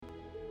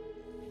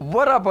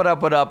What up, what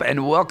up, what up,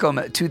 and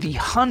welcome to the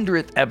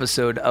 100th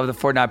episode of the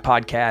Fortnite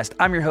Podcast.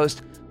 I'm your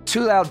host,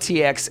 Too Loud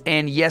TX,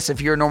 and yes,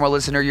 if you're a normal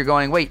listener, you're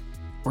going, wait,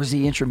 where's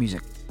the intro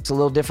music? It's a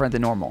little different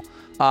than normal.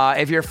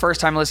 If you're a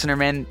first-time listener,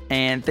 man,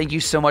 and thank you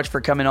so much for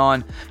coming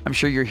on. I'm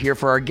sure you're here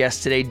for our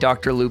guest today,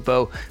 Dr.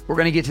 Lupo. We're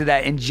going to get to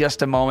that in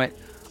just a moment,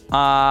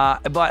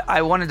 but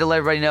I wanted to let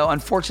everybody know,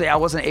 unfortunately, I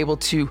wasn't able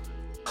to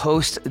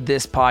host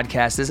this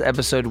podcast, this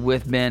episode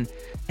with Ben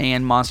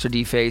and Monster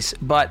D-Face,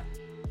 but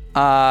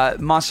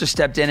Monster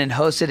stepped in and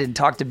hosted and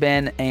talked to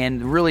Ben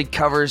and really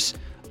covers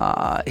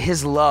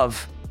his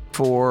love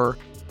for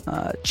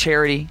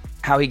charity,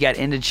 how he got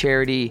into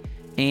charity,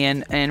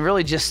 and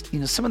really just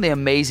some of the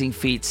amazing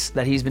feats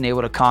that he's been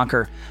able to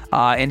conquer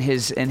in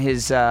his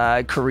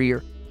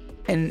career.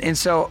 And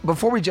so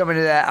before we jump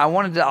into that, I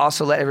wanted to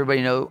also let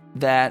everybody know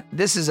that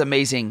this is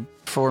amazing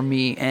for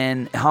me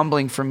and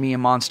humbling for me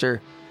and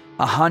Monster.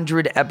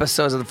 100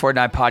 episodes of the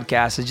Fortnite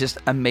Podcast is just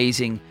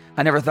amazing.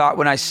 I never thought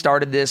when I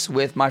started this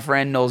with my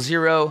friend Null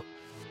Zero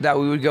that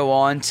we would go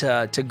on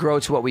to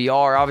grow to what we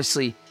are.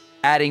 Obviously,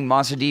 adding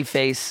Monster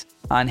D-Face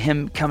and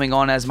him coming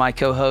on as my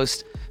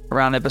co-host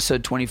around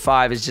episode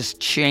 25 has just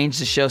changed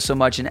the show so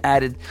much and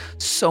added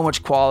so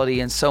much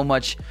quality and so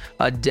much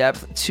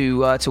depth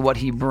to what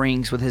he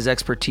brings with his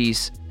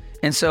expertise.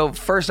 And so,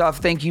 first off,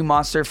 thank you,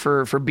 Monster,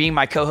 for being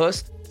my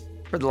co-host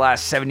for the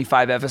last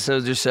 75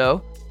 episodes or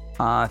so.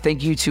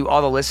 Thank you to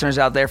all the listeners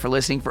out there for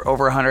listening for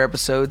over 100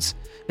 episodes.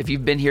 If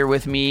you've been here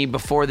with me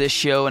before this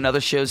show and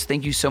other shows,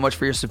 thank you so much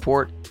for your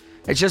support.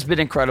 It's just been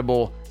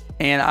incredible.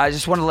 And I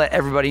just want to let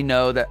everybody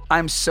know that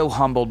I'm so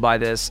humbled by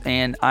this.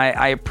 And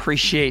I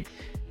appreciate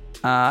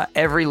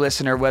every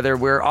listener, whether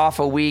we're off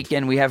a week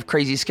and we have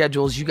crazy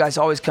schedules, you guys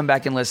always come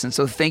back and listen.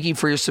 So thank you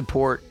for your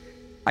support.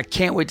 I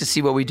can't wait to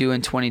see what we do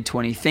in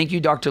 2020. Thank you,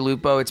 Dr.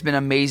 Lupo. It's been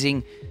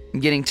amazing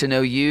getting to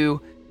know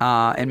you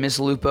and Miss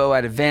Lupo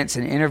at events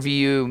and interview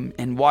you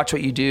and watch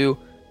what you do.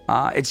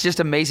 It's just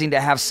amazing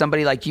to have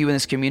somebody like you in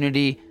this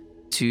community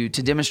to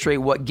demonstrate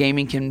what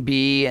gaming can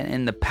be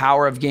and the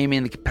power of gaming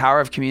and the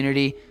power of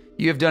community.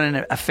 You have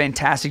done a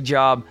fantastic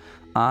job.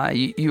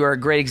 You are a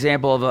great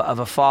example of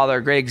a father,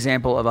 a great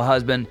example of a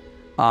husband,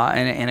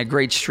 and a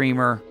great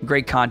streamer,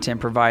 great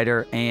content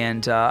provider,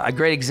 and a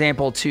great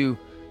example to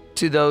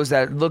those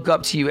that look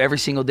up to you every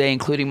single day,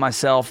 including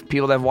myself,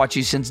 people that have watched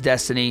you since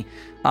Destiny,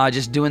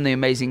 just doing the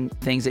amazing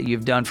things that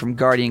you've done from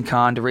Guardian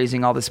Con to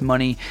raising all this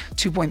money,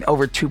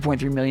 over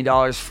 $2.3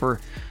 million for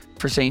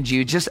St.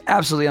 Jude. Just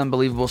absolutely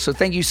unbelievable. So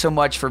thank you so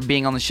much for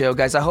being on the show,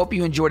 guys. I hope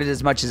you enjoyed it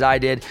as much as I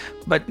did.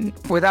 But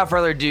without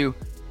further ado,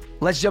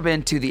 let's jump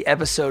into the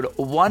episode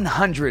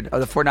 100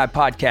 of the Fortnite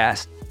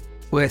Podcast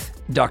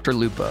with Dr.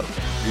 Lupo.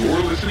 You're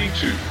listening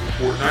to the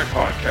Fortnite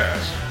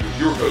Podcast with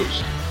your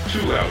host,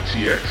 Too Loud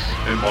TX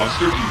and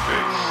Monster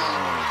D-Face.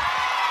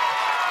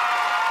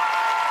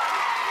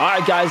 All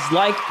right, guys,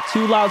 like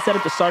Too Loud said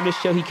at the start of the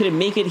show, he couldn't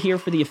make it here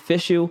for the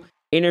official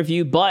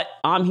interview, but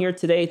I'm here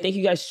today. Thank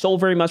you guys so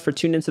very much for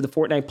tuning into the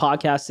Fortnite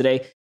Podcast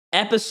today.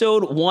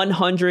 Episode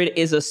 100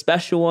 is a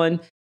special one,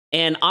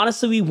 and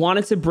honestly, we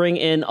wanted to bring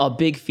in a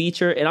big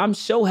feature, and I'm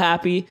so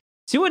happy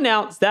to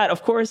announce that,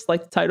 of course,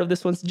 like the title of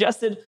this one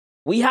suggested,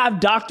 we have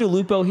Dr.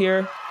 Lupo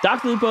here.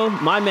 Dr. Lupo,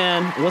 my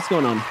man, what's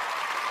going on?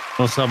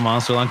 What's up,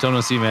 Monster? Long time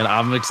no see, man.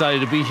 I'm excited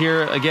to be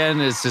here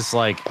again. It's just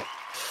like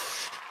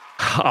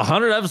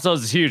 100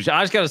 episodes is huge.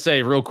 I just got to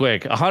say real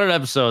quick, 100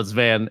 episodes,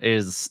 man,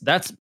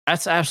 that's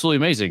absolutely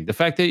amazing. The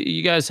fact that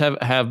you guys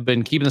have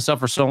been keeping this up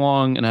for so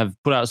long and have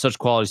put out such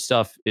quality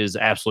stuff is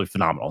absolutely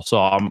phenomenal. So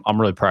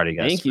I'm really proud of you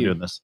guys for doing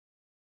this.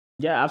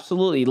 Yeah,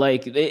 absolutely.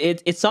 Like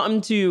it's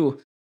something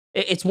to,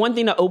 it's one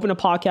thing to open a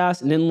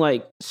podcast and then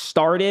like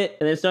start it.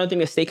 And it's another thing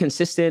to stay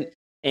consistent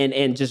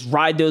and just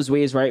ride those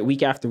waves, right,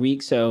 week after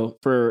week. So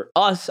for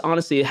us,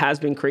 honestly, it has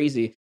been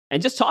crazy.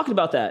 And just talking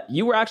about that,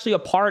 you were actually a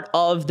part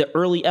of the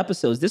early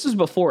episodes. This was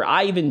before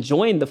I even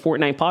joined the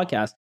Fortnite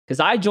Podcast, because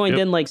I joined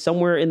in like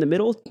somewhere in the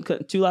middle.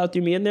 Too Loud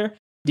threw me in there.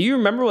 Do you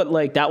remember what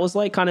like that was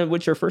like, kind of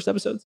with your first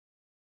episodes?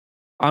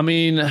 I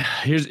mean,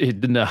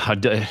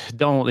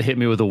 don't hit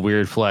me with a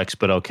weird flex,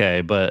 but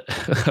okay. But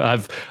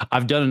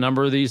I've done a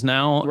number of these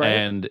now, right.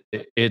 And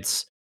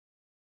it's.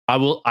 I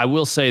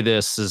will say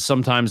this is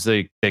sometimes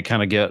they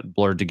kind of get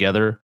blurred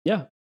together.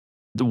 Yeah.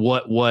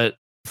 What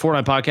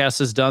Fortnite Podcast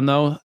has done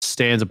though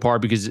stands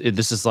apart because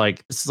this is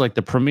like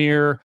the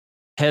premier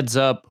heads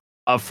up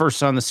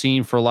first on the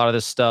scene for a lot of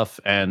this stuff,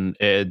 and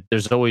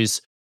there's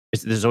always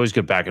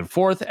good back and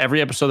forth.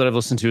 Every episode that I've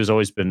listened to has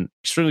always been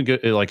extremely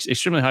good, like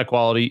extremely high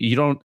quality.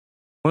 One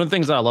of the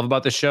things that I love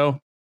about this show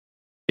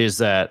is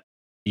that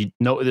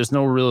there's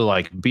no really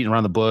like beating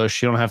around the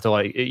bush. You don't have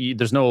to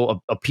there's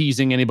no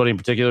appeasing anybody in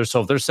particular.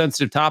 So if there's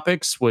sensitive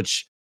topics,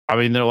 which I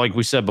mean, like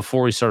we said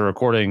before we started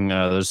recording,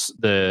 there's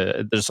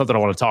something I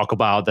want to talk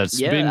about that's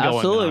been going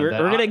absolutely.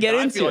 on. We're gonna get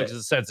into I feel like it's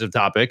a sensitive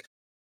topic,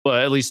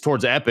 but at least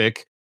towards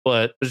Epic.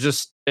 But it's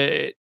just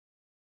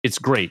it's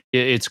great.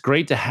 It's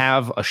great to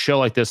have a show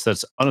like this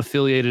that's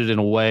unaffiliated in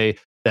a way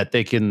that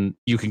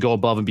you can go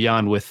above and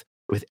beyond with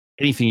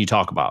anything you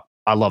talk about.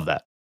 I love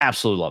that.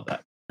 Absolutely love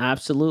that.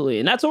 Absolutely.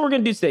 And that's what we're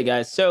going to do today,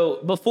 guys.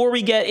 So before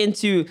we get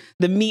into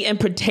the meat and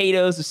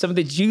potatoes of some of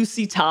the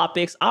juicy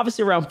topics,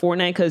 obviously around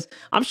Fortnite, because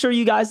I'm sure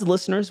you guys, the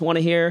listeners, want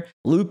to hear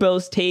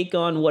Lupo's take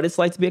on what it's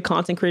like to be a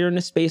content creator in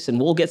this space. And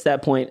we'll get to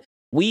that point.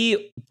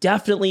 We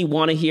definitely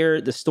want to hear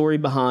the story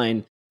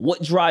behind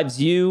what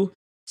drives you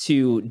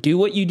to do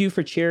what you do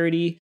for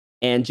charity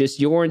and just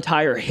your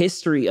entire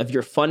history of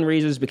your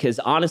fundraisers, because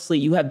honestly,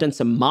 you have done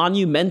some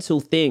monumental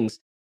things.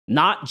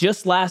 Not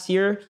just last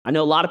year. I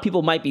know a lot of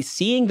people might be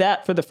seeing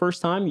that for the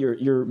first time,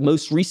 your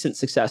most recent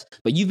success,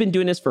 but you've been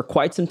doing this for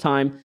quite some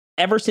time,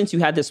 ever since you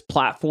had this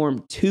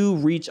platform to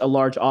reach a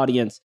large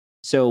audience.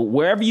 So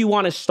wherever you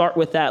want to start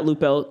with that,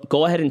 Lupo,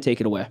 go ahead and take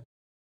it away.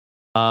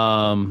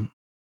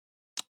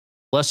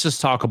 Let's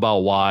just talk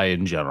about why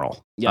in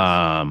general.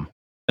 Yes.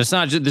 It's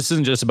not just, this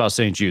isn't just about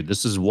St. Jude.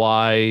 This is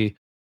why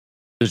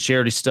the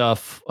charity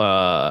stuff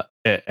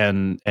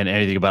and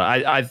anything about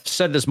it. I've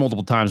said this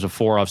multiple times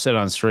before. I've said it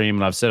on stream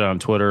and I've said it on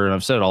Twitter and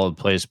I've said it all over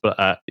the place.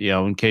 But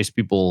in case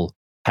people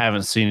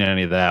haven't seen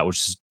any of that, which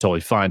is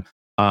totally fine.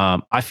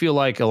 I feel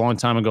like a long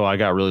time ago I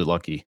got really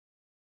lucky.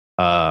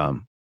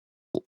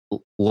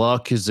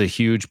 Luck is a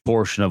huge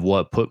portion of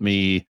what put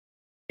me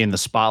in the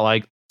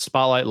spotlight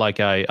like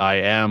I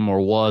am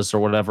or was or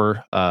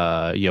whatever.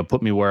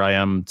 Put me where I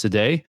am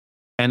today.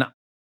 And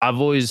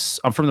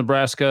I'm from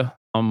Nebraska.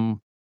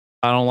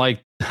 I don't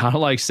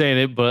like saying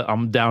it, but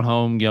I'm down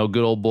home,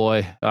 good old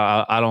boy.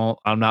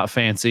 I'm not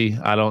fancy.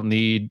 I don't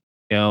need,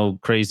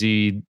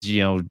 crazy,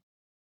 a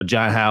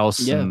giant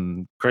house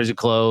and crazy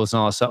clothes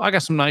and all that stuff. I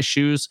got some nice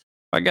shoes.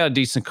 I got a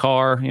decent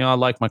car. I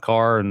like my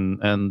car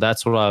and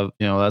that's what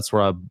that's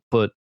where I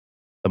put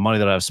the money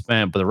that I've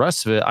spent. But the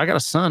rest of it, I got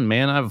a son,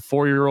 man. I have a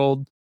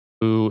 4-year-old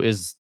who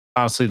is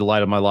honestly the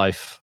light of my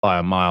life by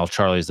a mile.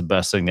 Charlie is the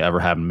best thing that ever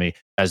happened to me.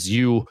 As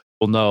you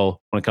will know,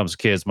 when it comes to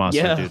kids,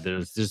 Monster,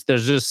 dude,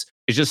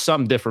 it's just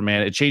something different,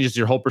 man. It changes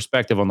your whole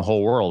perspective on the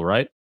whole world,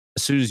 right?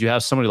 As soon as you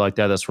have somebody like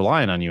that that's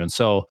relying on you. And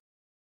so,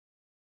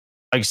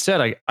 like I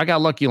said, I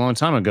got lucky a long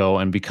time ago.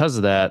 And because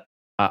of that,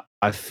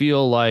 I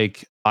feel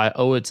like I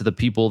owe it to the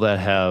people that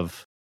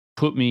have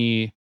put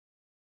me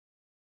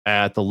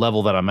at the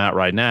level that I'm at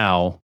right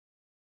now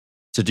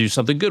to do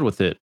something good with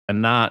it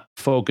and not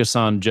focus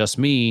on just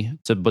me,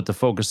 but to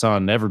focus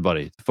on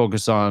everybody, to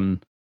focus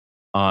on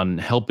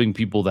helping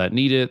people that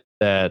need it,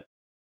 that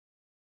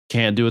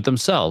can't do it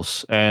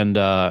themselves. And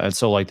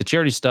so like the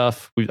charity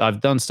stuff, I've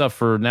done stuff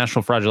for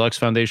National Fragile X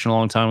Foundation a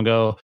long time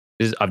ago.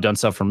 I've done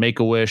stuff for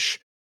Make-A-Wish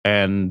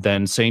and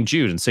then St.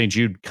 Jude. And St.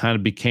 Jude kind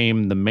of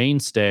became the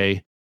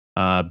mainstay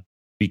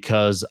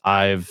because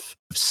I've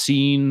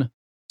seen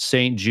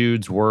St.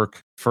 Jude's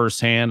work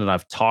firsthand and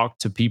I've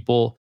talked to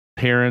people,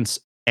 parents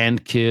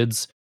and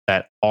kids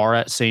that are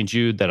at St.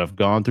 Jude, that have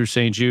gone through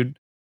St. Jude.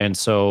 And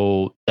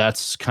so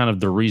that's kind of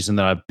the reason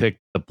that I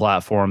picked the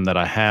platform that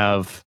I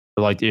have.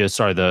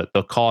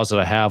 The cause that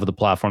I have with the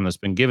platform that's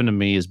been given to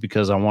me is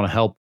because I want to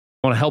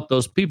help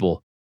those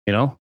people.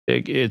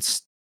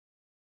 It's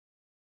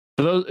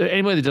for those,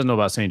 anybody that doesn't know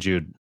about St.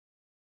 Jude.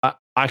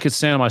 I could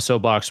stand on my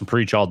soapbox and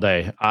preach all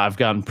day. I've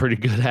gotten pretty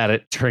good at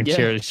it during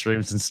charity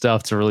streams and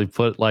stuff to really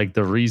put like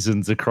the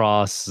reasons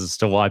across as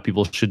to why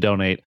people should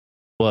donate.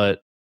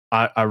 But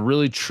I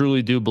really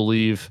truly do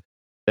believe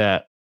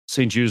that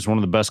St. Jude is one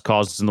of the best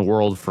causes in the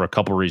world for a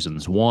couple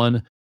reasons.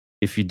 One,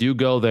 if you do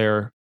go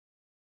there,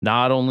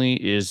 not only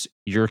is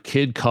your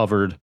kid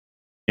covered,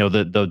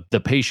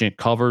 the patient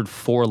covered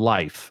for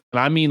life. And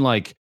I mean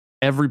like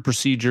every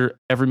procedure,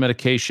 every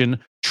medication,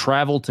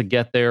 travel to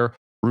get there,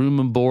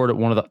 room and board at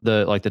one of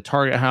the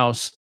Target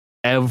house,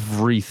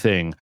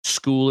 everything.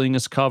 Schooling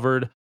is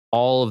covered,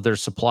 all of their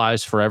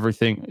supplies for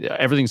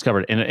everything's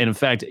covered. And in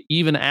fact,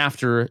 even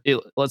after it,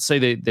 let's say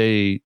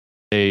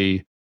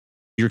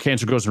your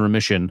cancer goes in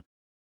remission,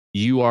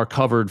 you are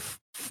covered.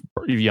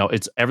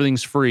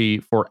 Everything's free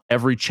for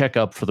every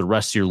checkup for the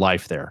rest of your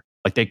life there.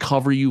 Like they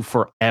cover you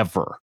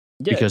forever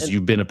because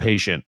you've been a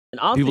patient. And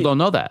honestly, people don't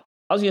know that.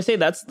 I was gonna say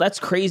that's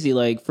crazy.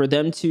 Like for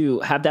them to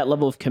have that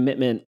level of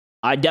commitment,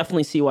 I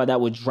definitely see why that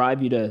would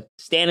drive you to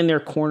stand in their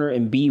corner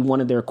and be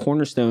one of their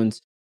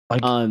cornerstones.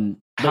 Like,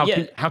 how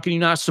can you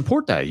not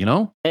support that?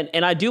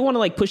 And I do want to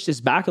like push this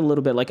back a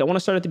little bit. Like I want to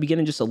start at the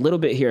beginning just a little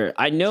bit here.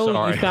 I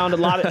know you found a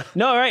lot of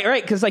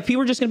right, because like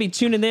people are just gonna be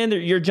tuning in.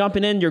 You're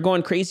jumping in. You're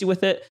going crazy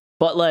with it.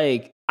 But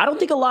like I don't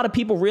think a lot of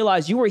people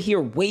realize you were here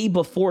way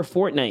before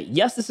Fortnite.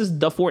 Yes, this is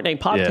the Fortnite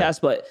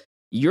podcast, but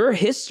your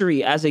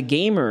history as a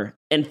gamer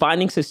and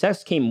finding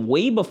success came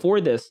way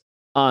before this.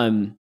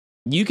 Let's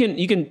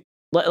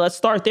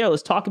start there.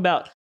 Let's talk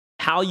about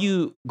how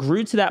you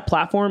grew to that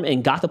platform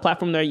and got the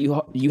platform that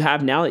you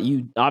have now that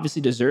you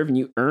obviously deserve and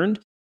you earned,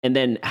 and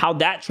then how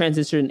that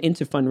transitioned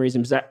into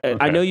fundraising.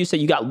 I know you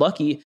said you got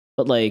lucky,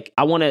 but like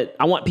I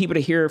want people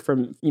to hear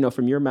from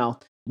your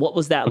mouth. What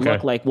was that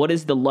luck like? What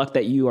is the luck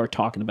that you are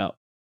talking about?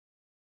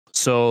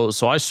 So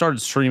I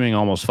started streaming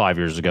almost 5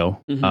 years ago.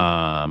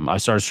 Mm-hmm. I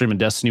started streaming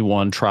Destiny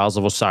 1 Trials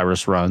of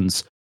Osiris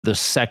runs the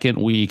second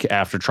week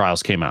after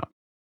Trials came out.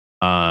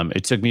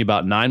 It took me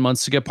about 9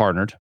 months to get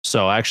partnered.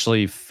 So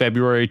actually,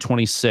 February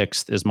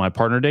 26th is my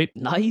partner date.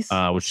 Nice.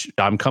 Which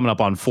I'm coming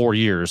up on 4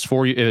 years.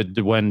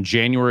 When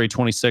January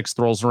 26th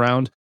rolls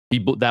around,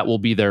 that will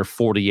be their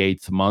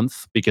 48th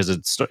month because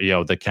it's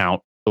the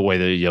count the way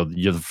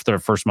that their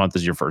first month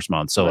is your first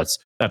month. So Right.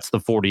 that's the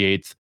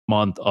 48th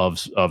month of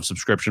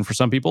subscription for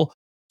some people.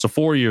 So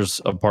 4 years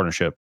of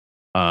partnership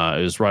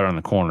is right on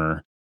the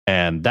corner,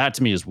 and that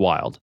to me is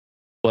wild.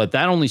 But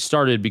that only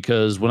started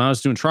because when I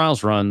was doing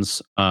trials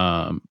runs,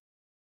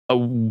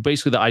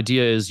 basically the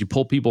idea is you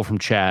pull people from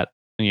chat,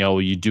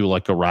 you do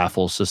like a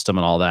raffle system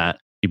and all that.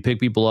 You pick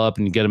people up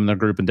and you get them in their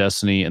group in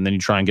Destiny, and then you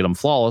try and get them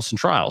flawless in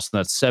trials. And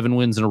that's 7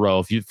 wins in a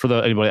row.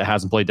 Anybody that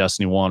hasn't played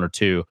Destiny 1 or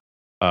 2,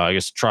 I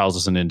guess trials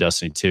isn't in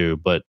Destiny 2,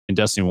 but in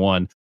Destiny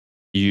 1,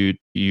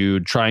 you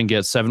try and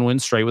get 7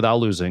 wins straight without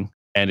losing.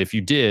 And if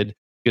you did,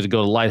 you get to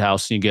go to the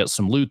lighthouse and you get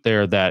some loot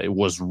there that it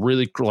was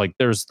really like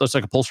there's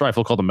like a pulse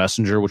rifle called the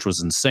Messenger, which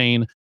was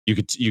insane. You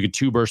could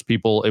 2 burst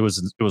people. It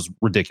was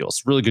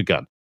ridiculous. Really good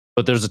gun.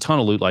 But there's a ton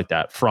of loot like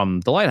that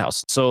from the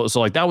lighthouse. So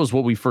like that was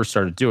what we first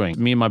started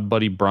doing. Me and my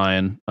buddy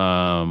Brian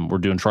were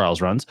doing trials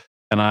runs,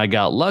 and I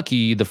got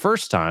lucky the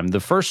first time.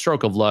 The first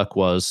stroke of luck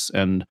was,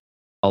 and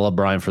I love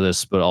Brian for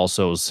this, but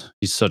also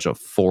he's such a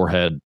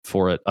forehead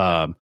for it.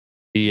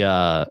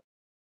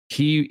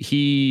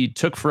 He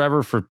took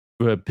forever for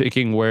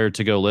picking where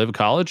to go live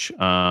college.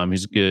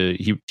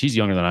 He's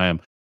younger than I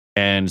am,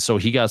 and so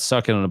he got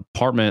stuck in an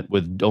apartment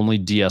with only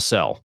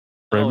DSL.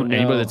 For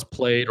anybody that's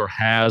played or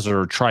has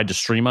or tried to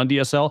stream on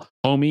DSL,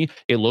 homie,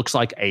 it looks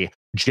like a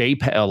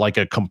JPEG, like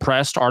a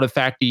compressed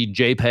artifacty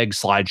JPEG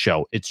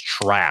slideshow. It's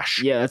trash.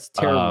 Yeah, that's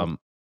terrible.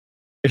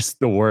 It's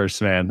the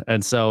worst, man.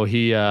 And so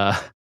he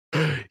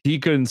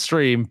couldn't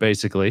stream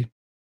basically,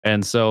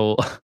 and so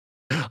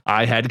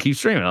I had to keep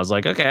streaming. I was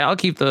like, okay, I'll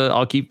keep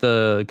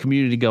the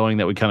community going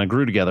that we kind of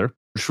grew together,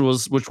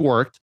 which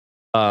worked.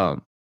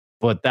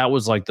 But that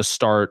was like the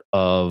start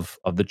of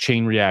the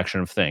chain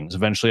reaction of things.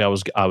 Eventually,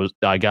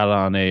 I got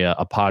on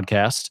a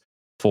podcast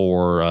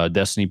for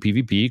Destiny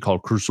PvP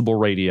called Crucible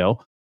Radio.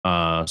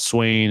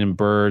 Swain and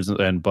Birds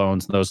and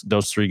Bones,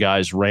 those 3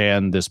 guys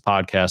ran this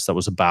podcast that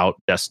was about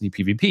Destiny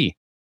PvP.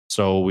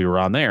 So we were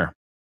on there.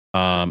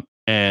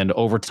 And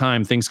over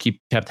time, things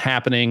kept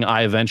happening.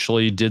 I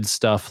eventually did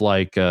stuff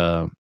like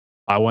I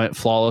went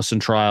flawless in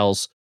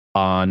trials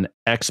on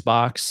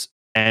Xbox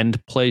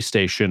and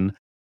PlayStation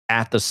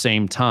at the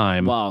same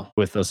time. Wow.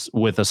 with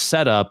a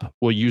setup,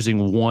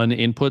 using one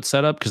input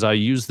setup, because I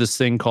use this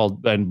thing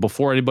called, and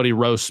before anybody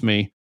roasts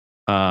me,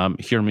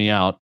 hear me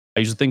out, I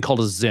use a thing called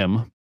a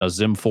Zim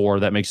 4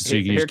 that makes it so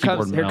you can use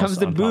keyboard and mouse. Here comes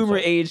the boomer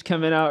age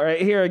coming out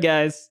right here,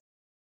 guys.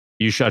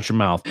 You shut your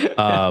mouth.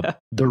 The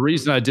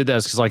reason I did that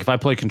is because, like, if I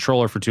play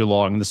controller for too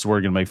long, and this is where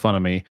you're gonna make fun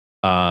of me,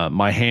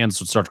 my hands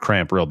would start to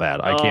cramp real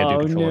bad. I can't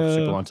do controller for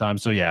such a long time.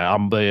 So yeah,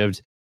 I'm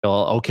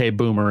okay,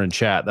 boomer in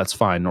chat. That's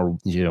fine, or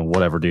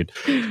whatever, dude.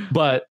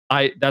 But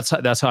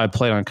that's how I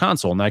played on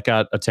console, and that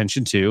got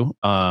attention too.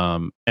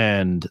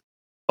 And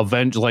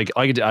eventually,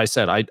 like I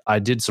said, I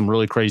did some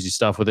really crazy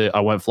stuff with it. I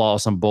went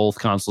flawless on both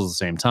consoles at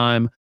the same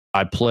time.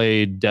 I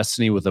played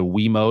Destiny with a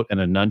Wiimote and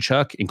a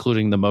nunchuck,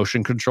 including the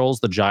motion controls,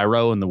 the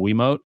gyro and the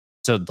Wiimote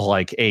to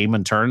like aim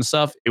and turn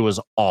stuff. It was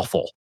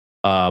awful.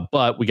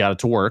 But we got it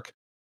to work.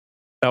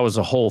 That was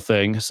a whole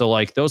thing. So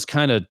like those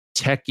kind of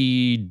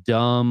techie,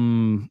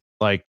 dumb,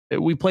 like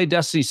we played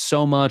Destiny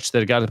so much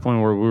that it got to the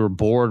point where we were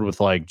bored with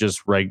like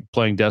just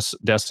playing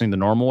Destiny the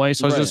normal way.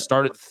 So I just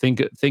started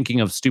thinking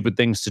of stupid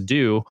things to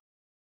do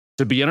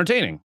to be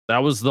entertaining. That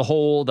was the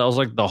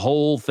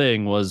whole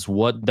thing was,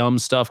 what dumb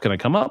stuff can I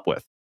come up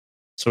with?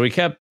 So we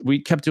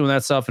kept doing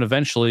that stuff, and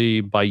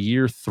eventually by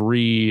year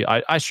 3,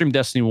 I streamed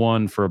Destiny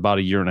 1 for about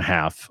a year and a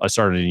half. I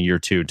started in year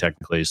 2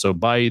 technically. So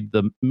by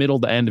the middle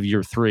to end of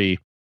year 3,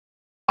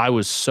 I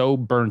was so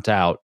burnt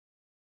out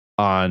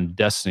on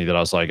Destiny that I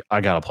was like,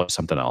 I gotta play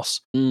something else.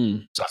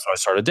 So that's why I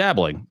started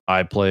dabbling.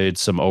 I played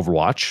some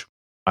Overwatch.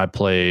 I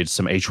played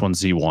some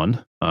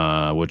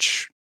H1Z1,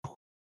 which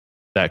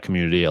that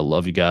community, I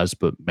love you guys,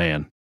 but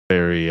man,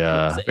 very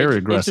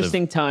aggressive.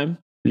 Interesting time.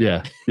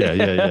 Yeah.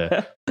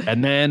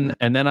 And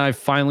then I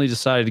finally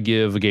decided to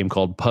give a game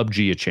called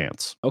PUBG a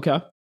chance. Okay.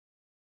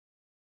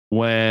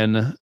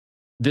 When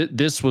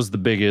this was the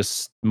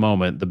biggest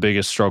moment, the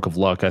biggest stroke of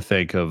luck, I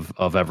think,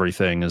 of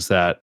everything, is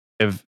that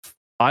if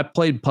I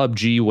played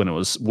PUBG when it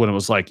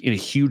was like in a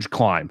huge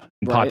climb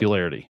in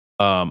popularity.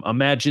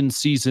 Imagine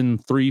season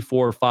 3,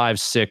 4, 5,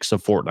 6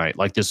 of Fortnite,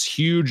 like this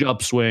huge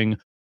upswing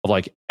of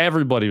like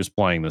everybody was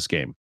playing this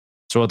game.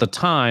 So at the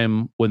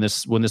time when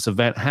this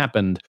event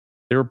happened,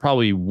 there were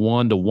probably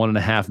 1 to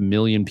 1.5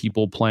 million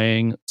people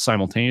playing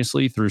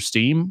simultaneously through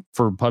Steam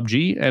for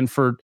PUBG, and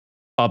for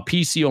a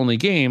PC only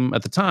game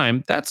at the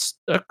time, that's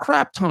a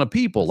crap ton of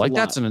people.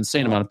 That's an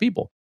insane amount of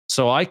people.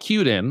 So I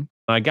queued in, and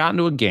I got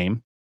into a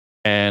game,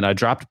 and I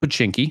dropped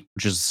Pachinki,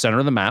 which is the center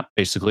of the map,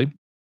 basically,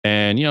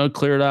 and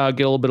clear it out,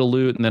 get a little bit of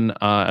loot, and then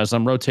as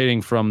I'm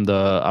rotating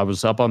I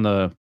was up on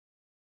the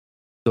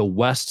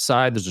west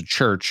side. There's a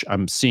church.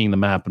 I'm seeing the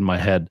map in my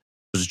head.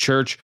 There's a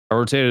church. I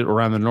rotated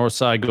around the north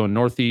side, going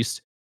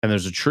northeast, and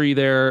there's a tree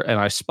there, and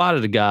I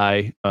spotted a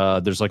guy.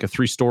 There's like a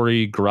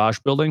 3-story garage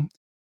building.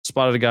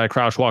 Spotted a guy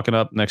crouch walking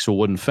up next to a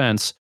wooden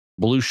fence,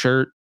 blue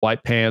shirt,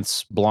 white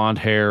pants, blonde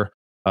hair,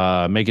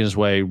 making his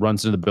way,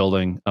 runs into the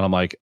building, and I'm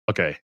like,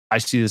 okay, I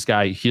see this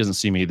guy. He doesn't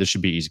see me. This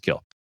should be easy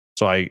kill.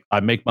 So I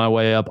make my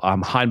way up.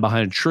 I'm hiding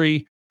behind a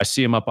tree. I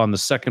see him up on the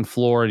second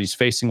floor, and he's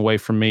facing away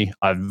from me.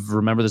 I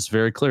remember this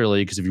very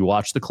clearly because if you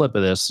watch the clip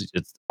of this,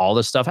 all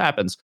this stuff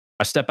happens.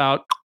 I step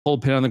out, pull a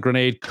pin on the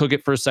grenade, cook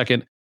it for a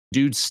second.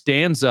 Dude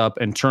stands up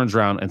and turns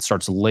around and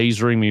starts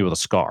lasering me with a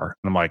scar.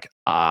 And I'm like,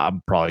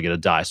 I'm probably going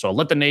to die. So I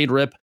let the nade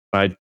rip.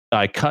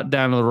 I cut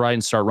down to the right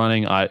and start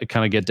running. I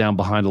kind of get down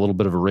behind a little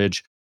bit of a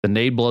ridge. The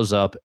nade blows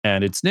up,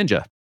 and it's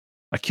Ninja.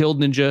 I killed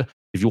Ninja.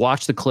 If you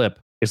watch the clip,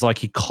 it's like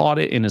he caught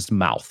it in his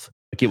mouth.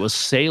 Like it was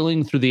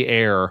sailing through the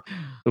air.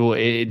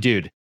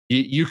 Dude,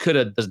 you could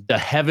have, the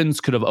heavens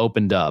could have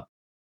opened up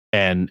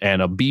and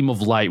a beam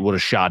of light would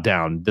have shot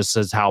down. This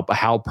is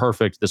how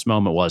perfect this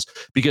moment was.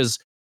 Because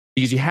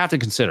you have to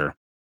consider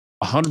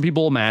 100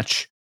 people a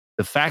match,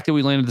 the fact that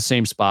we landed the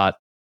same spot,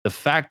 the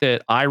fact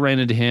that I ran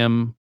into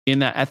him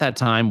at that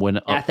time when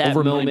at that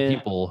over moment, 1 million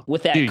people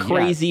with that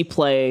crazy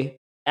play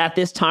at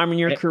this time in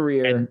your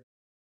career.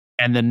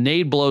 And the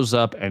nade blows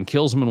up and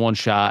kills him in one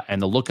shot.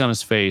 And the look on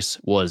his face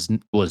was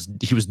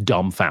he was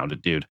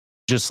dumbfounded, dude.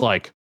 Just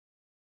like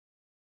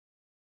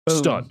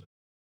stunned.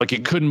 Like he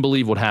couldn't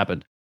believe what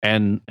happened.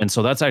 And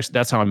so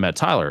that's how I met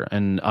Tyler.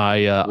 And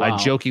I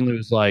jokingly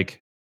was like,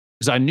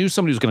 because I knew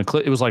somebody was going to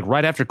clip. It was like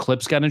right after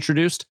clips got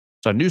introduced.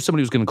 So I knew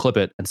somebody was going to clip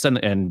it and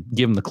send and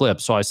give him the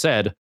clip. So I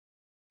said,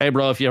 hey,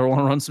 bro, if you ever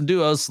want to run some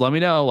duos, let me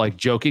know, like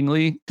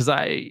jokingly.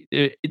 Because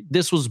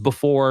this was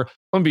before,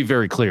 I'm going to be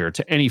very clear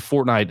to any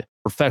Fortnite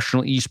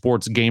professional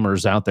esports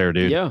gamers out there,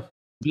 dude. Yeah.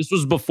 This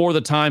was before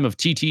the time of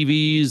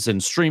TTVs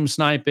and stream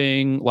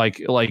sniping,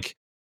 like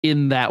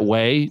in that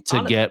way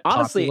to get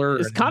honestly, popular.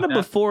 It's kind of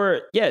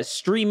before,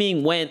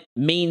 streaming went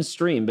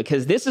mainstream,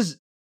 because this is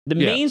the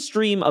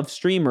mainstream of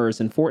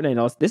streamers and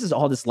Fortnite. This is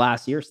all this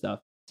last year stuff.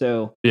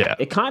 So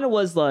it kind of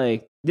was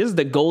like, this is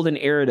the golden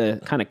era to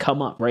kind of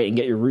come up, right, and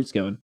get your roots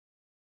going.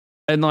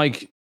 And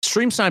like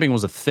stream sniping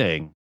was a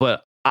thing,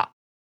 but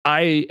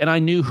I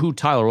knew who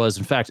Tyler was.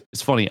 In fact,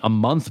 it's funny, a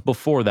month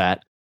before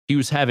that, he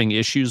was having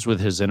issues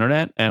with his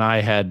internet, and I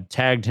had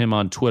tagged him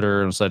on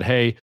Twitter and said,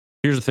 hey,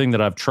 here's the thing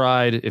that I've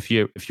tried. If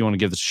you want to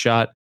give this a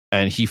shot.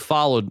 And he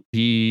followed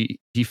me,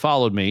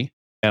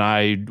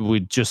 and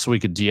we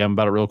could DM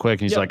about it real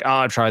quick. And he's like,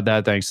 I tried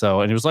that. Thanks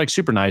though. And he was like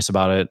super nice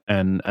about it.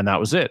 And that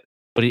was it.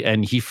 But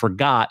he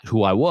forgot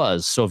who I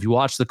was. So if you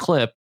watch the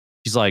clip,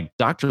 he's like,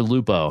 Dr.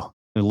 Lupo.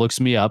 And he looks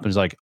me up and he's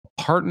like,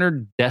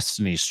 partnered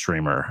Destiny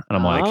streamer. And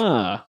I'm like,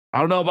 I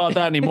don't know about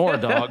that anymore,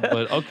 dog,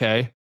 but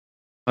okay.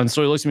 And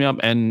so he looks me up,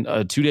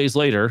 and 2 days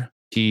later,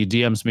 he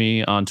DMs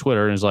me on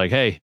Twitter and is like,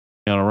 hey,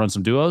 you want to run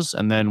some duos?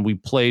 And then we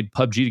played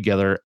PUBG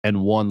together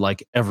and won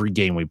like every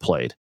game we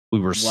played. We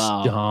were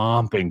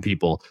stomping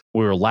people.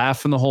 We were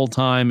laughing the whole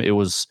time. It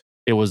was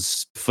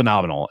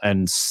phenomenal.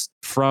 And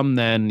from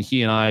then,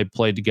 he and I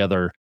played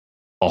together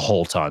a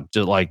whole ton,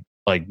 just like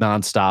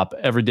nonstop.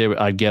 Every day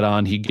I'd get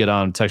on, he'd get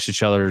on, text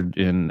each other,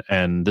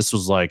 and this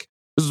is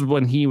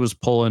when he was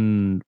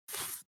pulling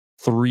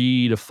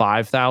 3,000 to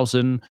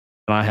 5,000,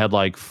 and I had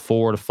like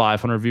 400 to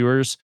 500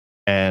 viewers.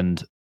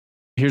 And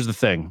here's the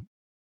thing.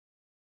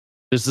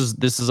 This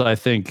is I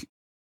think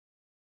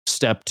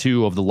step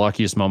 2 of the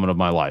luckiest moment of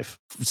my life.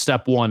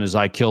 Step 1 is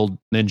I killed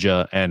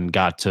Ninja and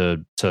got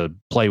to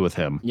play with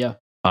him. Yeah.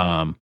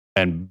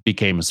 And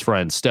became his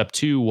friend. Step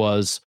 2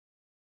 was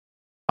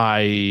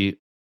I,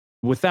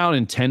 without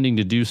intending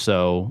to do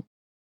so,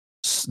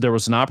 there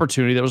was an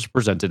opportunity that was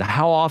presented.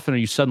 How often are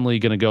you suddenly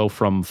going to go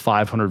from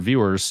 500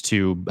 viewers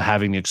to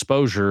having the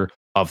exposure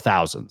of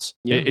thousands?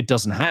 Yeah. It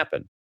doesn't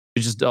happen.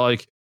 It's just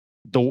like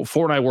the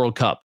Fortnite World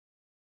Cup.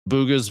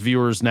 Booga's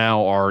viewers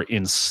now are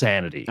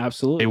insanity.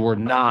 Absolutely. They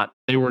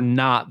were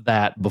not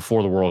that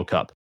before the World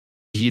Cup.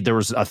 There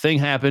was a thing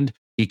happened.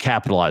 He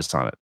capitalized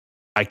on it.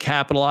 I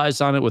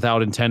capitalized on it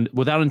without intending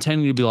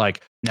to be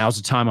like, now's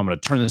the time I'm going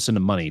to turn this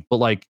into money. But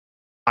like,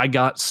 I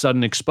got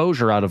sudden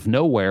exposure out of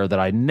nowhere that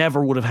I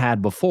never would have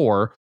had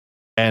before.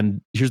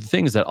 And here's the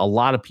thing is that a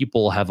lot of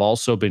people have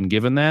also been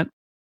given that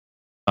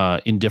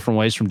in different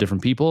ways from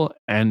different people.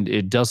 And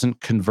it doesn't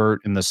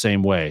convert in the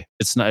same way.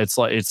 It's not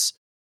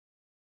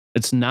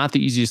the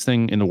easiest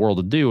thing in the world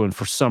to do. And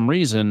for some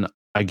reason,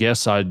 I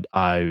guess I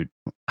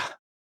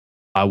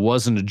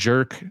wasn't a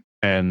jerk,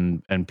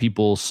 and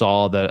people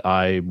saw that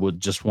I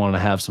would just want to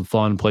have some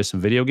fun, play some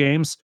video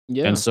games.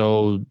 Yeah. And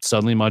so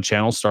suddenly my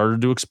channel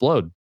started to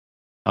explode.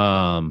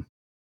 Then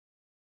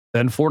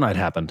Fortnite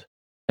happened,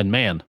 and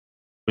man,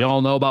 we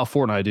all know about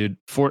Fortnite, dude.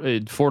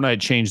 Fortnite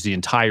changed the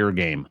entire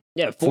game.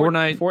 Yeah,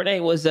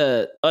 Fortnite was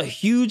a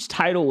huge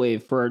tidal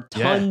wave for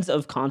tons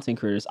of content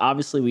creators.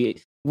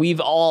 Obviously, we've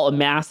all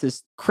amassed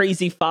this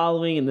crazy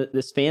following and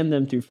this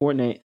fandom through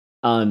Fortnite.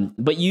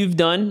 But you've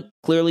done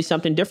clearly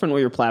something different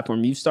with your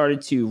platform. You've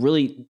started to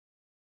really,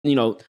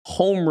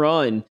 home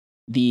run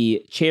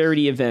the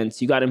charity events.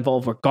 You got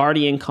involved with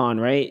Guardian Con,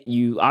 right?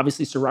 You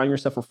obviously surround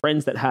yourself with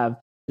friends that have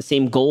the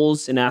same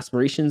goals and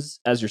aspirations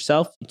as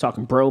yourself. You're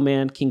talking Bro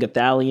Man, King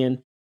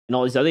Ithalian, and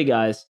all these other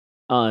guys.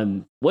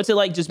 What's it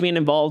like just being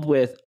involved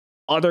with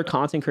other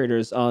content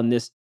creators on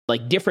this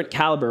like different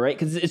caliber, right?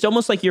 Because it's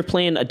almost like you're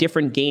playing a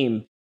different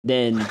game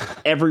than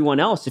everyone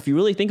else. If you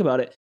really think about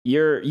it,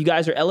 you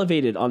guys are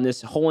elevated on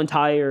this whole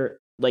entire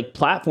like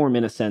platform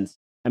in a sense.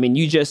 I mean,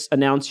 you just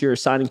announced you're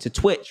signing to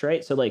Twitch,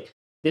 right? So like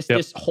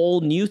this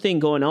whole new thing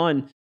going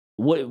on.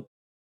 What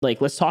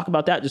let's talk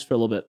about that just for a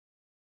little bit.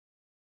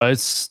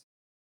 It's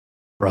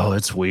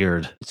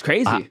weird. It's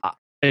crazy.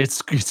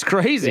 It's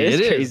crazy. It is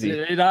crazy.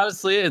 crazy. It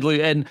honestly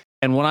is.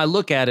 And when I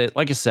look at it,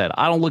 like I said,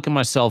 I don't look at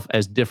myself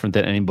as different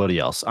than anybody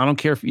else. I don't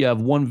care if you have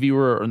one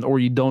viewer or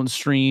you don't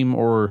stream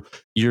or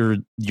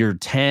you're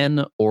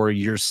 10 or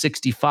you're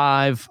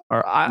 65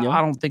 or I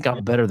don't think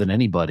I'm better than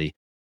anybody.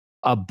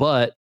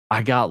 But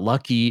I got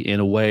lucky in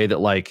a way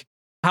that like,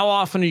 how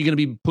often are you going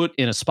to be put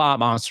in a spot,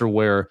 Monster,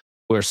 where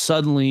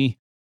suddenly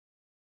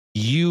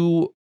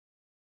you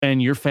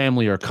and your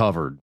family are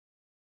covered?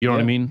 You know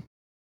what I mean?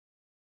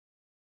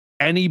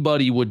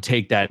 Anybody would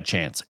take that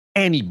chance.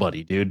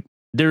 Anybody, dude.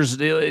 There's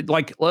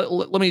like,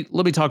 let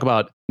me talk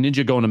about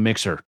Ninja going to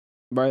Mixer.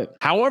 Right.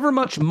 However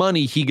much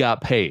money he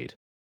got paid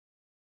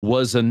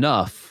was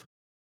enough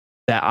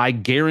that I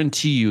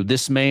guarantee you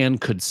this man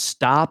could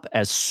stop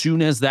as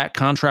soon as that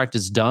contract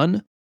is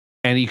done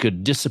and he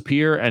could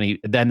disappear and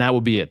then that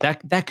would be it.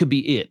 That could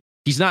be it.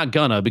 He's not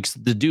gonna because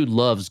the dude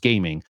loves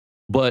gaming.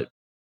 But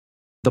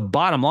the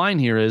bottom line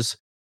here is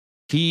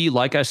he,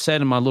 like I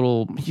said in my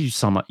little, did you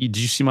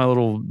see my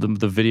little,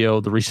 the video,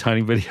 the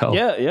re-signing video?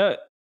 Yeah.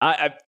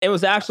 It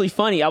was actually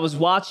funny. I was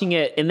watching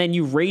it and then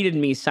you rated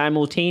me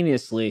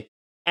simultaneously.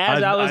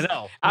 As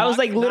I was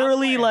like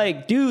literally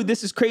like, dude,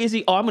 this is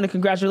crazy. Oh, I'm going to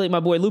congratulate my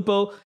boy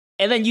Lupo.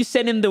 And then you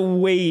send in the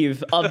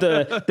wave of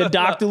the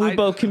Dr.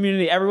 Lupo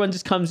community. Everyone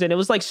just comes in. It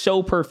was like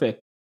so perfect.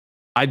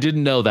 I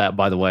didn't know that,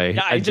 by the way.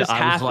 Yeah, I just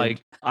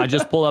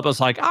pulled up. I was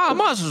like,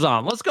 Monster's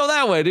on. Let's go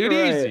that way, dude.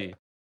 Right. Easy.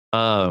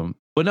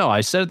 But no,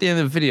 I said at the end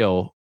of the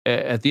video,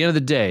 at the end of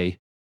the day,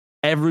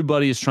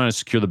 everybody is trying to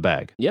secure the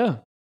bag. Yeah.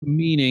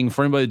 Meaning,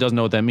 for anybody that doesn't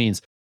know what that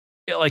means,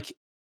 like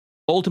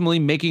ultimately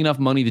making enough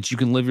money that you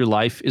can live your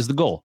life is the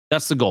goal.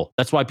 That's the goal.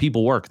 That's why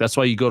people work. That's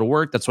why you go to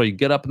work. That's why you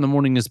get up in the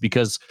morning is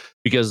because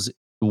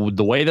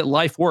the way that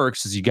life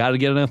works is you got to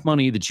get enough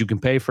money that you can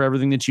pay for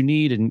everything that you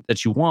need and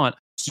that you want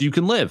so you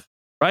can live,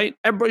 right?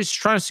 Everybody's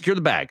trying to secure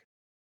the bag.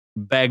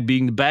 Bag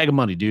being the bag of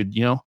money, dude,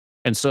 you know?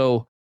 And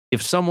so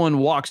if someone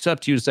walks up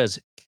to you and says,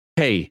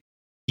 hey,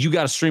 you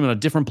got to stream on a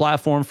different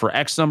platform for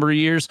X number of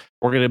years,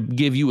 we're going to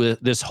give you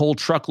this whole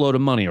truckload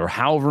of money or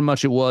however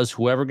much it was,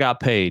 whoever got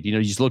paid. You know,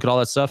 you just look at all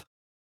that stuff.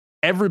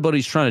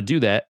 Everybody's trying to do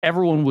that.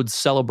 Everyone would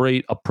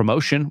celebrate a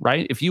promotion,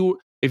 right? If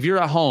you're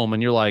at home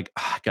and you're like,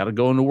 I got to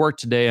go into work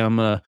today, I'm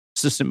an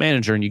assistant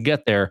manager, and you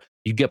get there,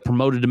 you get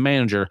promoted to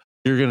manager,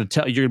 you're going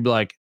to be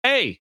like,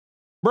 hey,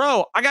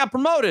 bro, I got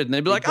promoted. And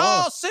they'd be like,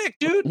 oh, sick,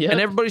 dude. Yep.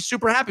 And everybody's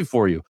super happy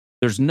for you.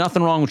 There's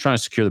nothing wrong with trying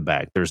to secure the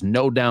bag. There's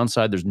no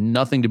downside. There's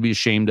nothing to be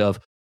ashamed of.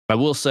 I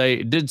will say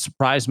it did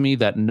surprise me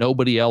that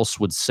nobody else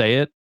would say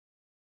it.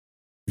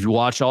 If you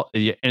watch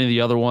any of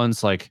the other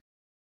ones, like,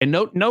 and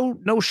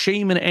no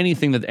shame in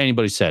anything that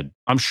anybody said.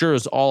 I'm sure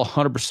it's all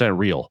 100%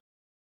 real.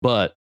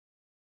 But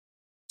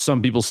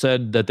some people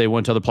said that they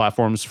went to other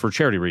platforms for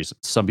charity reasons.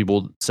 Some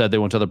people said they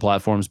went to other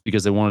platforms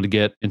because they wanted to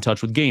get in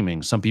touch with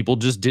gaming. Some people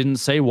just didn't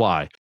say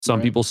why.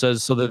 Some people said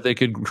so that they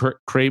could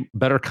create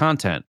better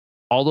content.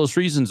 All those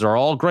reasons are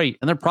all great,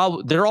 and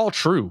they're all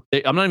true.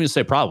 I'm not even gonna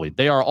say probably.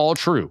 They are all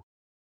true.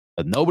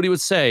 But nobody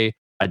would say,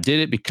 I did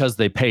it because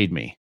they paid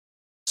me.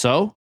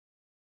 So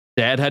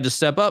dad had to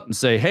step up and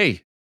say,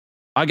 hey,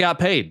 I got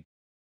paid.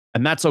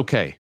 And that's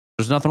okay.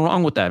 There's nothing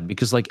wrong with that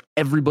because like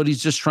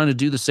everybody's just trying to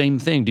do the same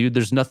thing, dude.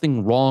 There's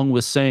nothing wrong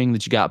with saying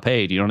that you got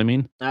paid. You know what I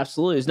mean?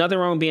 Absolutely. There's nothing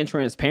wrong with being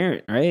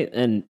transparent, right?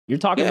 And you're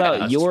talking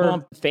about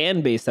your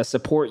fan base that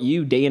support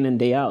you day in and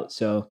day out.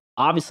 So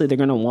obviously they're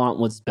going to want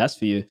what's best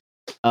for you.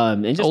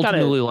 And just kind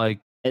of like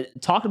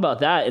talk about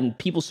that and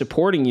people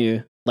supporting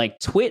you. Like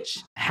Twitch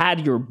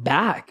had your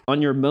back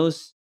on your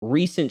most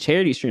recent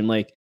charity stream,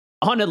 like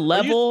on a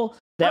level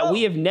that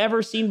we have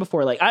never seen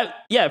before. Like,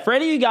 for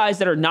any of you guys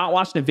that are not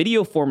watching a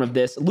video form of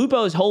this,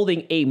 Lupo is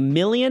holding $1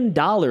 million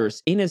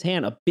in his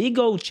hand, a big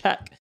old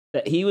check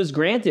that he was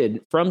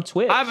granted from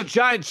Twitch. I have a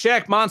giant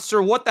check,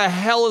 Monster. What the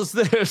hell is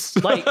this?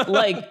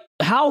 like,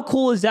 how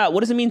cool is that? What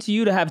does it mean to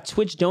you to have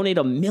Twitch donate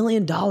 $1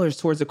 million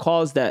towards a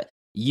cause that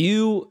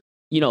you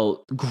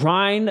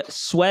grind,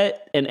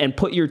 sweat, and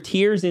put your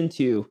tears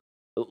into?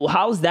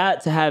 How's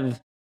that to have,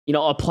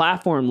 a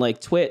platform like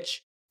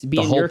Twitch to be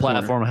in your corner? The whole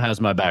platform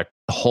has my back.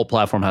 The whole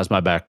platform has my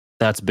back.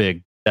 That's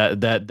big.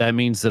 That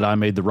means that I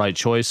made the right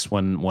choice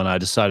when I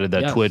decided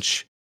that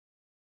Twitch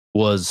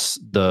was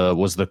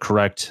the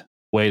correct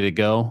way to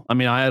go. I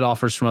mean, I had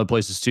offers from other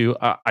places too.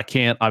 I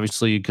can't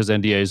obviously because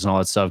NDAs and all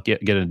that stuff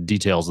get into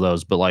details of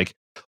those, but like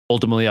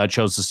ultimately I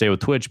chose to stay with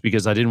Twitch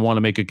because I didn't want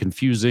to make it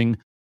confusing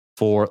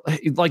for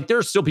like there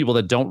are still people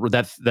that don't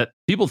that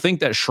people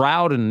think that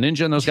Shroud and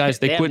Ninja and those guys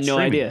they quit have no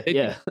streaming.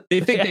 Idea. They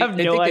think they have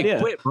no idea.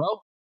 they quit,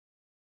 bro.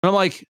 And I'm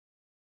like,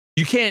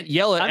 you can't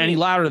yell it any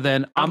louder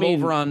than I'm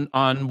over on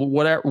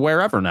whatever,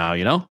 wherever now,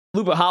 you know?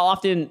 Lupo, how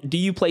often do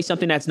you play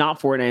something that's not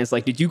Fortnite? It's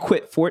like, did you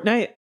quit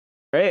Fortnite?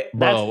 Right?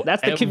 Bro,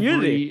 that's the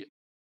community.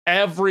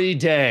 Every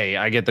day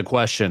I get the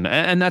question,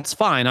 and that's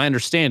fine. I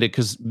understand it,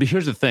 because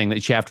here's the thing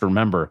that you have to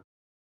remember, is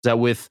that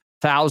with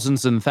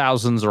thousands and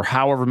thousands or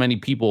however many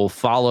people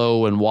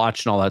follow and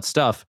watch and all that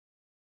stuff,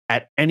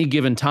 at any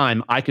given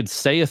time, I could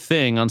say a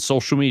thing on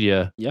social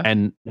media,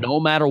 and no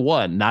matter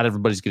what, not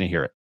everybody's going to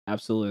hear it.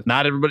 Absolutely.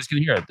 Not everybody's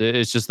going to hear it.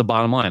 It's just the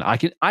bottom line.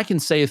 I can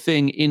say a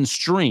thing in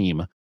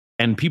stream,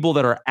 and people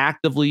that are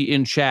actively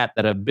in chat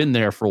that have been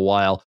there for a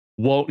while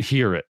won't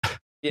hear it.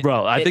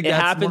 Bro, I think it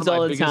happens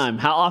all the time.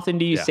 How often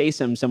do you say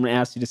something? Someone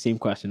asks you the same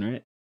question,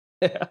 right?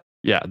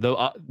 Yeah,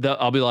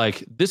 I'll be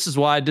like, this is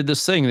why I did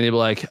this thing. And they'll be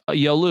like,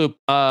 yo, Loop,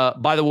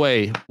 by the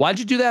way, why'd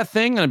you do that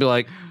thing? And I'd be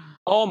like,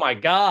 oh my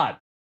God,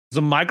 is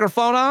the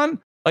microphone on?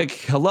 Like,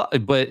 hello.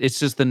 But it's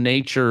just the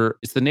nature.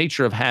 It's the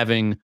nature of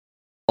having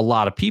a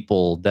lot of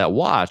people that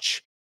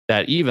watch,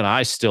 that even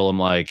I still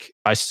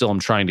am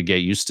trying to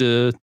get used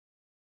to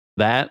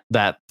that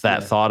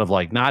thought of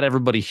like, not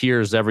everybody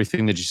hears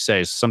everything that you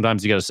say. So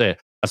sometimes you got to say it.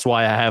 That's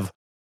why I have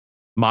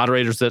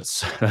moderators that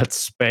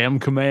spam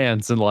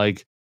commands and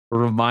like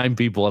remind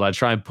people, and I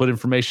try and put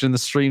information in the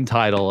stream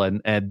title,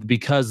 and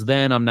because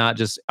then I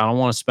don't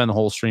want to spend the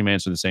whole stream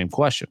answering the same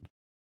question.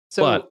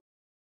 So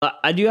but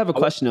I do have a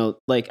question though.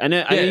 Like I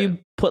know you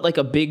put like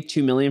a big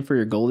 2 million for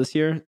your goal this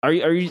year. Are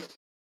you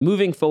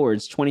moving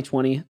forwards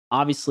 2020?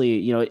 Obviously,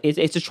 you know,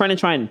 it's just trying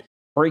to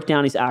break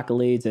down these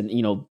accolades and,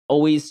 you know,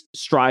 always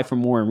strive for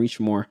more and reach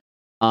for more.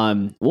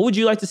 What would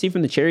you like to see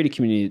from the charity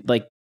community,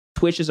 like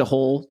Twitch as a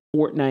whole,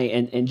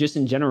 Fortnite, and just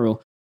in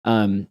general?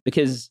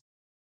 Because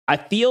I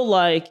feel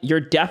like you're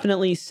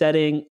definitely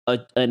setting a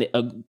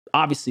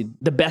obviously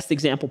the best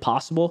example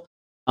possible.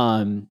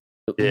 What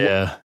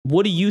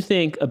do you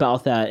think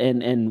about that?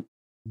 And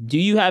do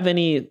you have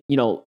any, you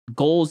know,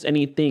 goals,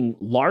 anything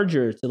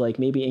larger to like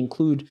maybe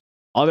include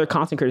other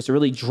content creators to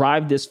really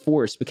drive this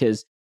force?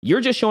 Because you're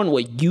just showing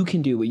what you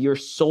can do with your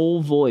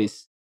sole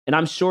voice. And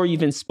I'm sure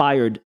you've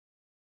inspired,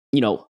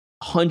 you know,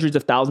 hundreds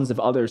of thousands of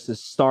others to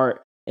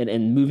start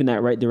and move in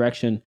that right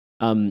direction.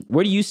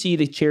 Where do you see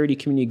the charity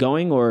community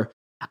going? Or,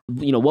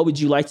 you know, what would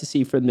you like to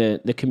see from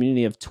the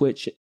community of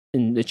Twitch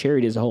and the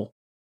charity as a whole?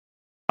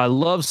 I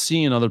love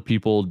seeing other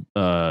people.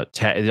 I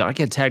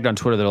get tagged on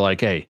Twitter. They're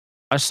like, hey,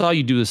 I saw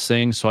you do this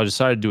thing, so I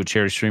decided to do a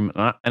charity stream,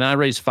 and I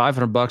raised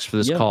 $500 for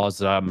this cause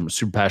that I'm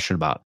super passionate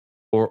about.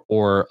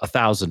 Or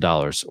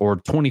 $1,000 or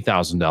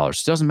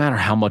 $20,000. It doesn't matter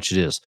how much it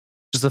is.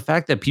 Just the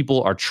fact that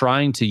people are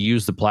trying to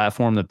use the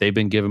platform that they've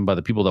been given by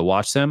the people that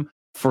watch them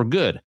for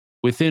good,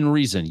 within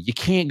reason. You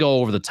can't go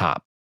over the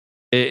top.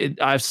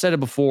 I've said it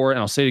before, and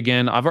I'll say it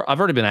again. I've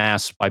already been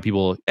asked by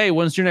people, "Hey,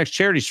 when's your next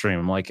charity stream?"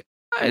 I'm like,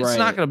 it's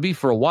not going to be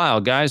for a while,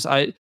 guys.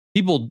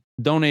 People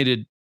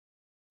donated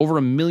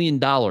over $1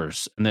 million,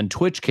 and then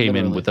Twitch came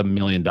in with $1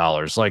 million.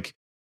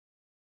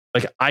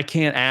 Like I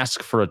can't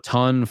ask for a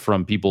ton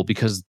from people,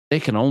 because they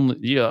can only,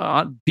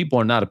 people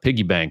are not a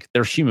piggy bank.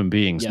 They're human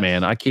beings,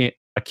 man. I can't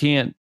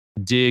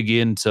dig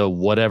into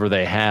whatever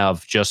they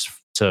have just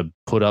to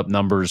put up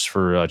numbers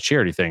for a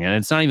charity thing. And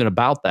it's not even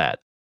about that,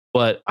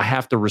 but I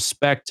have to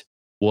respect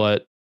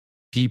what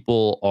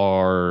people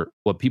are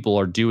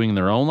doing in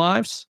their own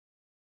lives.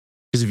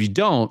 Because if you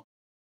don't,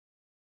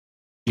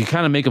 you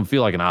kind of make them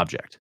feel like an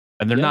object,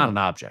 and they're not an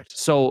object.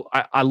 So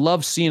I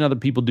love seeing other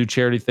people do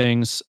charity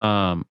things.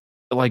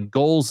 Like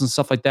goals and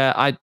stuff like that.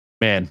 I'm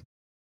gonna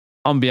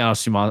be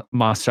honest with you,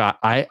 Monster.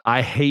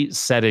 I hate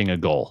setting a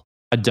goal.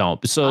 I don't.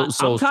 I'm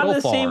kind of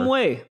the same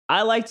way.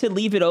 I like to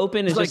leave it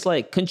open and just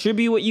like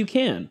contribute what you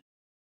can.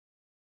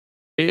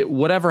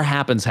 Whatever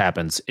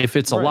happens. If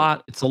it's a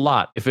lot, it's a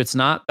lot. If it's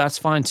not, that's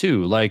fine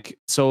too. Like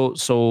so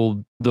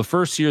the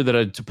first year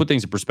to put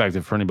things in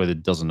perspective for anybody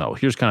that doesn't know,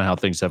 here's kind of how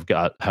things have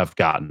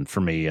gotten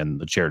for me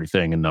and the charity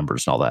thing and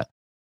numbers and all that.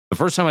 The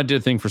first time I did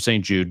a thing for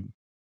St. Jude,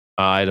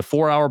 I had a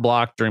 4-hour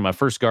block during my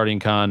first Guardian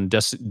Con,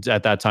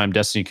 at that time,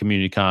 Destiny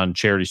Community Con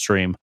charity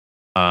stream,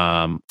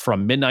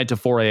 from midnight to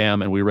 4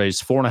 a.m., and we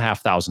raised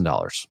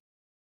 $4,500.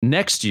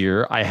 Next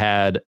year, I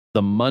had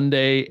the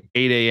Monday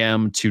 8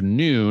 a.m. to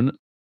noon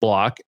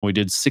block. We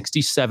did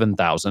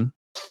 67,000.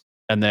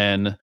 And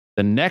then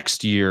the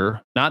next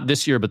year, not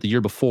this year, but the year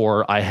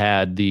before, I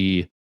had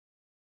the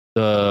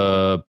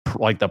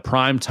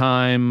prime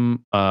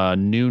time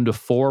noon to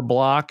 4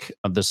 block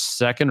of the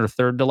second or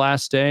third to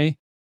last day.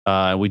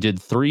 We did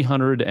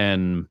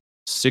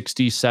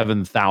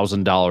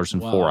 $367,000 in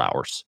 4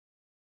 hours.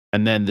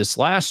 And then this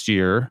last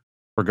year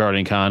for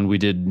Guardian Con, we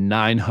did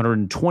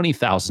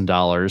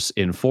 $920,000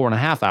 in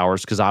 4.5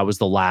 hours, because I was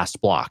the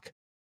last block.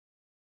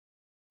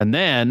 And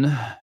then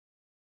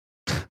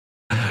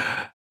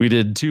we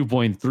did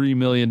 $2.3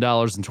 million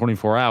in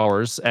 24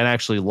 hours. And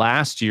actually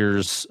last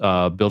year's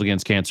Build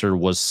Against Cancer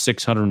was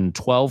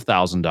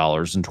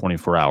 $612,000 in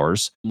 24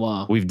 hours.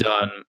 Wow.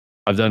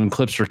 I've done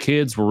Clips for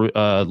Kids.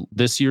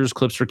 This year's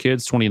Clips for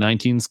Kids,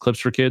 2019's Clips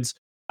for Kids.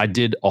 I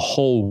did a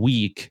whole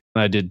week,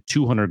 and I did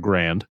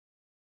 $200,000.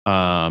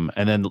 And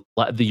then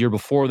the year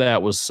before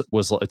that was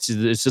it's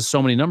just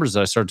so many numbers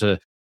that I start to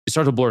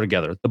blur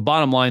together. The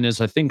bottom line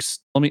is, I think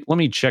let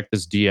me check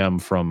this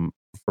DM from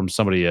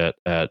somebody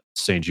at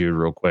St. Jude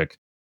real quick,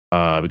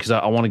 because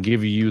I want to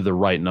give you the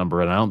right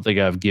number, and I don't think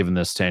I've given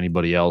this to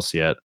anybody else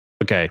yet.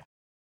 Okay,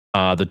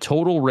 the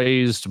total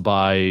raised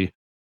by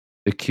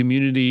the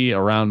community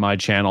around my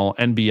channel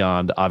and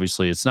beyond.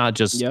 Obviously, it's not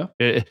just let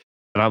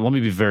me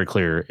be very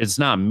clear. It's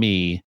not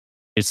me.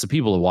 It's the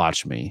people who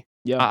watch me.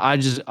 Yeah. I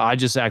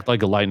just act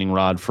like a lightning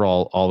rod for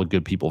all the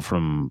good people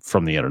from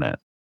the internet.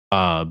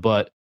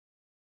 But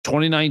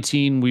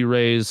 2019 we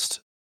raised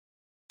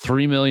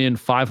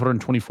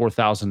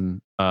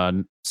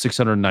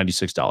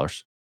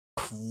 $3,524,696.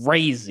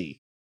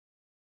 Crazy.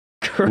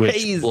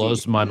 Which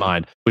blows my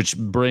mind. Which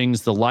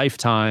brings the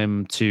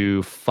lifetime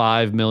to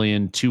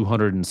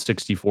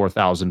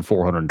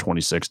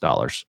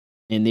 $5,264,426.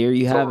 And there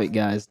you have it,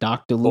 guys.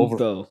 Dr.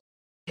 Lupo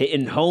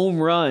hitting home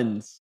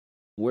runs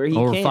where he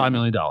over can. $5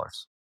 million.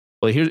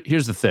 Well,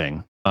 here's the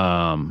thing.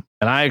 And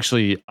I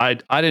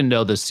didn't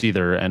know this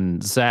either.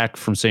 And Zach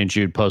from St.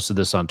 Jude posted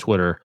this on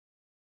Twitter.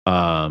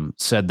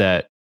 Said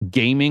that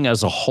gaming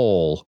as a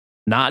whole,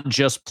 not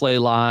just Play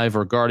Live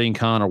or Guardian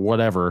Con or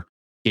whatever,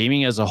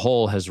 gaming as a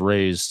whole has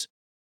raised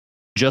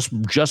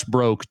just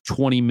broke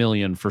 20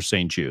 million for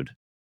St. Jude,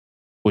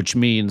 which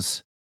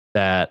means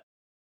that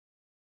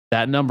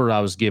number I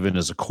was given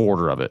is a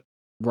quarter of it.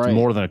 Right. It's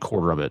more than a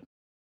quarter of it.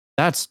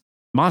 That's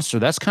monster.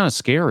 That's kind of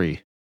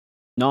scary.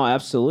 No,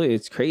 absolutely.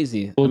 It's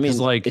crazy. Well, I mean,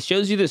 like, it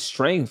shows you the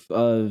strength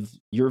of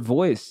your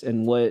voice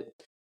and what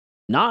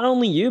not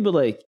only you, but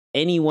like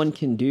anyone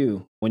can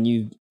do when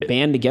you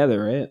band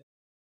together,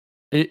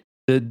 right?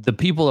 The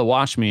people that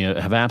watch me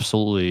have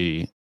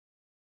absolutely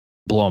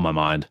blown my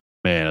mind,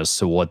 man, as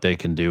to what they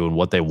can do and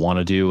what they want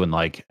to do, and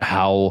like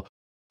how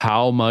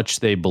much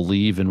they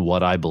believe in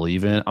what I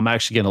believe in. I'm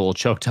actually getting a little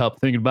choked up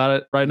thinking about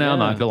it right now.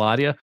 Not gonna lie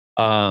to you.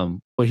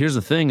 But here's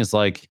the thing: is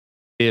like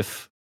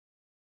it's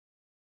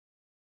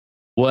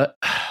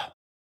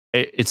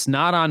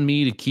not on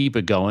me to keep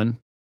it going,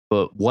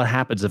 but what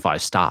happens if I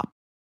stop?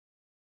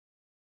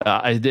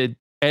 I did,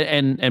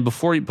 and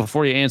before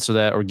you answer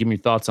that or give me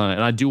thoughts on it,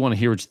 and I do want to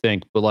hear what you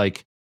think, but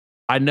like,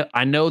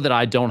 I know that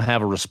I don't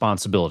have a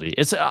responsibility.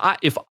 If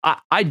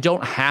I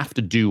don't have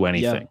to do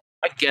anything,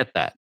 I get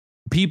that.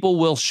 People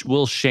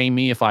will shame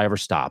me if I ever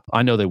stop.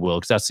 I know they will,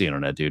 because that's the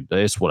internet, dude.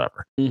 It's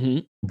whatever. Mm-hmm.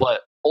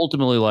 But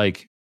ultimately,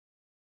 like,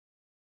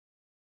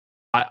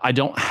 I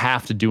don't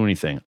have to do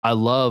anything. I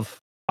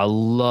love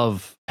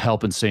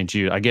helping St.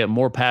 Jude. I get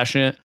more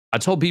passionate. I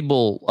told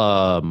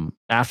people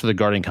after the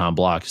Guardian Con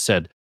block,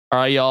 said, all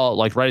right, y'all,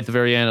 like right at the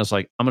very end, I was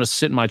like, I'm going to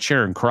sit in my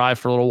chair and cry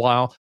for a little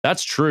while.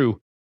 That's true.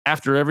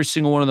 After every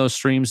single one of those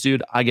streams,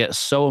 dude, I get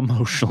so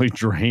emotionally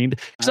drained,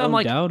 because I'm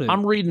like,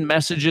 I'm reading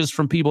messages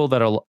from people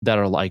that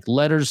are like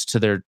letters to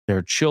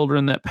their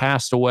children that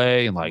passed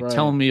away, and like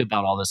telling me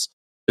about all this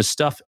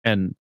stuff.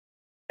 And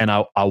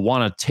I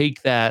want to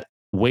take that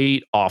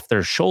weight off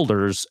their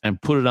shoulders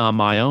and put it on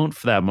my own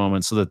for that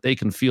moment, so that they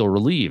can feel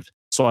relieved.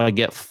 So I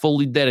get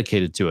fully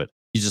dedicated to it.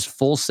 You just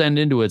full send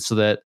into it so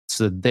that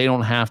they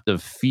don't have to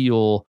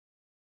feel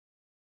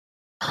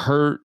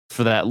hurt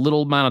for that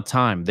little amount of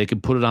time. They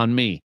can put it on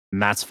me,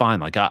 and that's fine.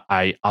 Like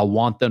I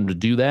want them to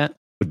do that.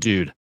 But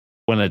dude,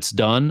 when it's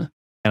done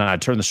and I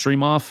turn the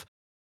stream off,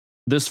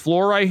 this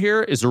floor right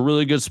here is a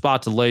really good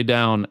spot to lay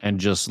down and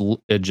just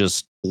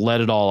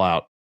let it all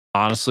out.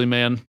 Honestly,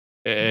 man.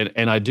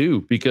 And I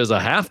do, because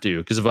I have to,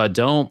 because if I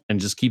don't and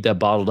just keep that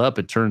bottled up,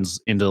 it turns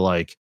into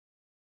like,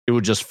 it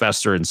would just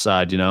fester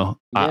inside, you know.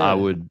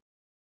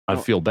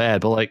 I'd feel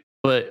bad,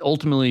 but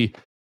ultimately,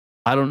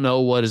 I don't know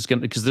what is going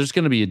to, because there's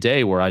going to be a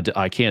day where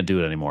I can't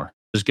do it anymore.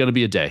 There's going to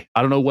be a day.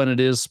 I don't know when it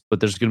is, but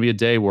there's going to be a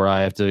day where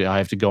I have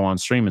to go on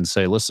stream and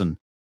say, listen,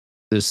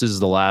 this is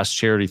the last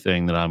charity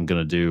thing that I'm going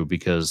to do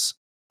because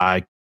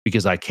I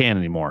can't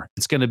anymore.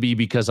 It's going to be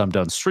because I'm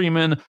done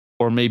streaming,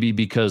 or maybe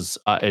because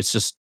it's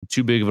just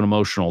too big of an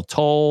emotional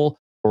toll,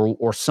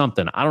 or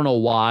something. I don't know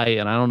why,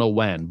 and I don't know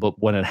when,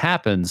 but when it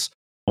happens,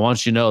 I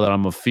want you to know that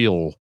I'm going to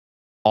feel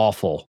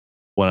awful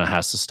when it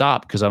has to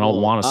stop, because I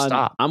don't want to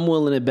stop. I'm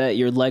willing to bet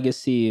your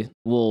legacy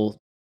will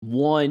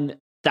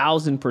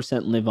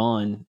 1,000% live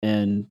on.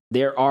 And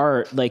there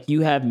are, like,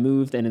 you have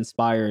moved and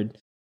inspired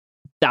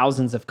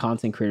thousands of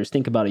content creators.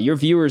 Think about it. Your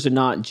viewers are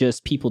not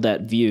just people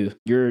that view.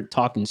 You're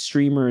talking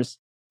streamers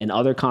and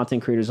other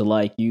content creators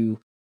alike. You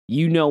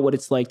know what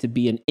it's like to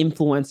be an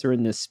influencer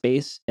in this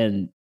space,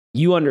 and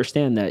you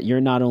understand that you're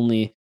not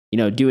only, you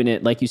know, doing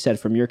it, like you said,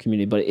 from your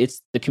community, but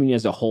it's the community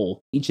as a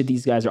whole. Each of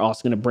these guys are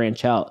also going to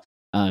branch out.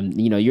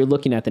 You know, you're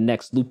looking at the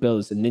next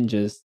Lupos and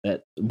Ninjas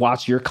that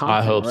watch your content.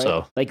 I hope right?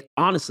 so. Like,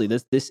 honestly,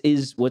 this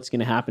is what's going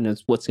to happen.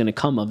 It's what's going to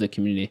come of the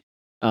community.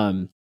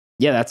 Yeah,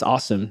 that's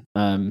awesome.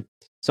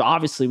 So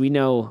obviously we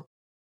know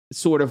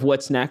sort of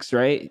what's next,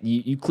 right?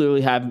 You clearly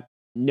have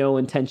no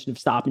intention of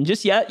stopping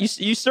just yet.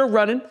 You still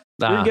running.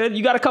 You're good.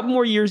 You got a couple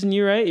more years in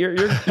you, right? You're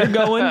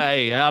going.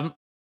 Hey,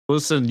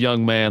 listen,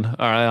 young man. All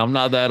right, I'm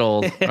not that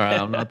old. All right,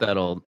 I'm not that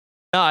old.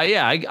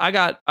 Yeah, I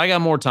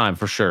got more time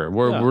for sure.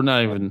 We're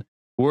not even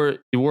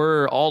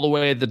we're all the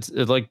way at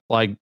the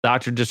like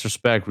Dr.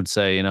 Disrespect would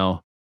say,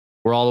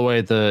 we're all the way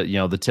at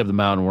the the tip of the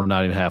mountain. We're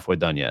not even halfway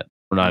done yet.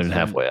 We're not even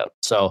halfway up.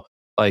 So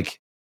like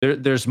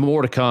there's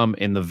more to come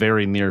in the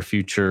very near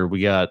future.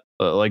 We got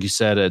like you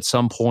said, at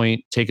some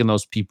point taking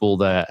those people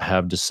that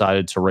have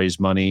decided to raise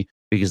money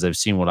because they've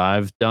seen what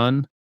I've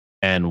done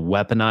and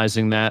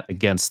weaponizing that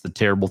against the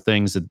terrible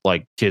things that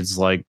like kids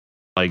like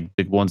the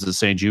ones at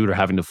St. Jude are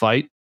having to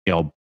fight.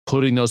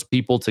 Putting those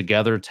people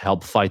together to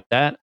help fight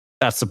that.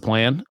 That's the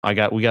plan.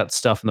 We got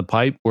stuff in the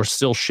pipe. We're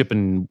still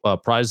shipping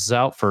prizes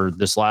out for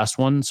this last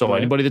one. So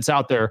anybody that's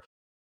out there,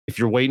 if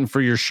you're waiting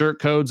for your shirt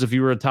codes, if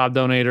you were a top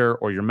donator,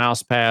 or your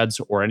mouse pads,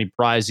 or any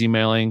prize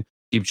emailing,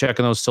 keep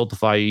checking those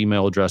Tiltify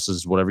email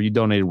addresses. Whatever you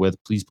donated with,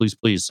 please, please,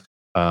 please.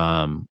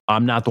 I'm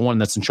not the one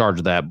that's in charge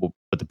of that, but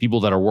the people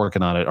that are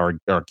working on it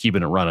are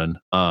keeping it running.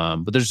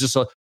 But there's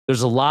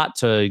a lot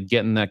to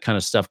getting that kind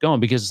of stuff going,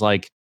 because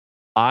like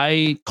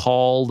I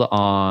called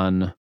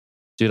on,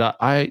 dude.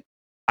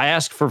 I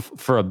ask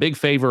for a big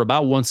favor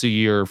about once a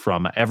year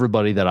from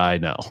everybody that I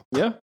know.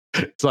 Yeah.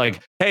 It's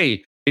like,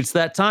 hey, it's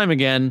that time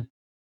again.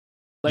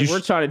 Like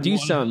we're trying to do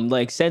something,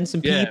 like send some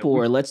people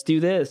or let's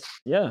do this.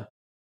 Yeah.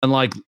 And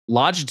like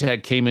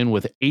Logitech came in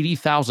with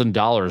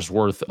 $80,000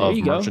 worth of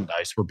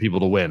merchandise for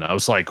people to win. I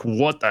was like,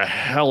 what the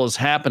hell is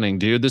happening,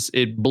 dude?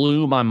 It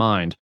blew my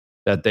mind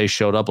that they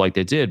showed up like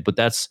they did. But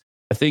I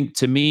think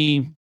to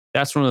me,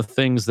 that's one of the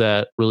things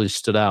that really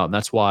stood out. And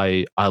that's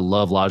why I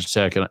love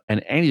Logitech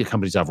and any of the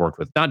companies I've worked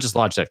with, not just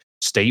Logitech,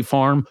 State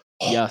Farm.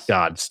 Oh, yes.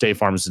 God, State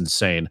Farm is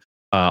insane.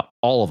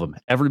 All of them,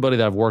 everybody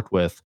that I've worked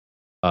with,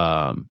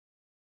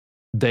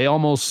 they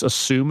almost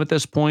assume at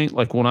this point,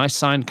 like when I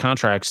signed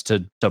contracts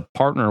to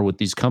partner with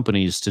these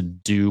companies to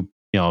do,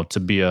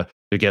 to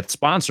get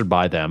sponsored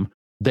by them,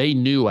 they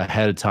knew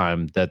ahead of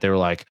time that they were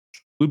like,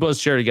 Lupo's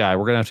charity guy,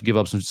 we're going to have to give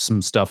up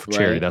some stuff for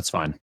charity. That's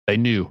fine. They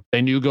knew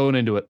going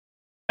into it.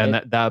 And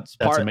that's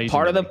amazing.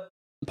 Part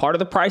of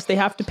the price they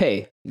have to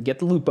pay. Get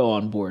the Lupo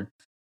on board.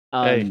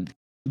 That's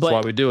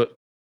why we do it.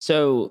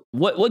 So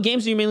what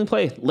games do you mainly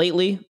play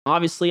lately?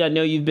 Obviously, I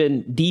know you've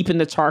been deep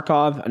into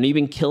Tarkov. I know you've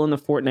been killing the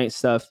Fortnite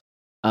stuff.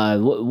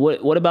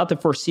 What about the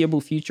foreseeable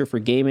future for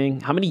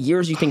gaming? How many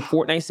years do you think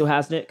Fortnite still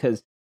has in it?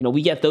 Because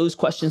we get those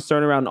questions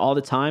thrown around all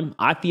the time.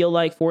 I feel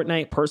like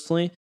Fortnite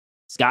personally,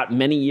 it's got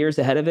many years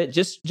ahead of it.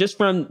 Just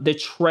from the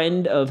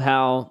trend of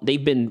how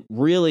they've been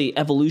really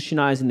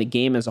evolutionizing the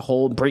game as a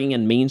whole, bringing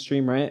in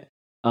mainstream, right?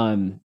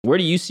 Where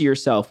do you see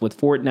yourself with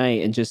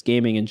Fortnite and just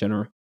gaming in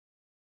general?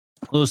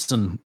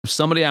 Listen, if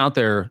somebody out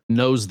there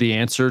knows the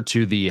answer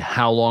to the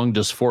how long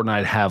does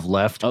Fortnite have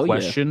left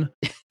question,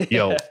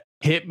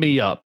 hit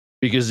me up.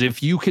 Because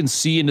if you can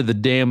see into the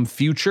damn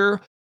future,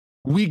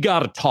 we got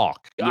to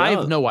talk. Yeah. I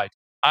have no idea.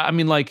 I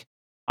mean, like,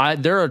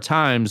 there are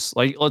times,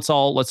 like, let's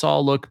all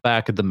look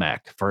back at the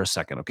Mac for a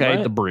second, okay?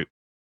 Right. The Brute.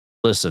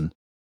 Listen,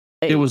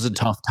 it was a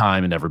tough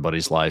time in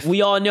everybody's life.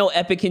 We all know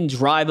Epic can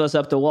drive us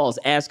up the walls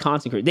as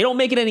content creators. They don't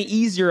make it any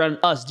easier on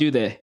us, do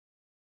they?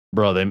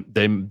 Bro,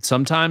 they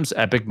sometimes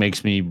Epic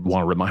makes me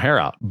want to rip my hair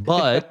out.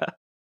 But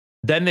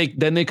then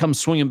they come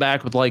swinging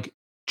back with like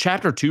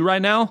Chapter 2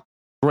 right now.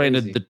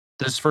 Granted,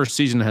 this first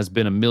season has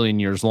been a million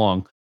years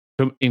long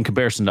in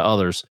comparison to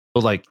others,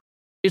 but like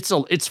it's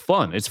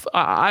fun.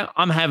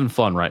 I'm having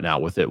fun right now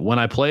with it. When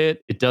I play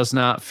it, it does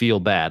not feel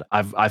bad.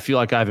 I feel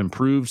like I've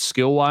improved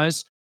skill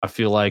wise. I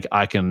feel like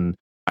I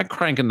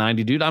crank a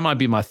 90, dude. I might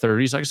be in my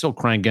 30s. I can still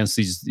crank against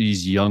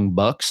these young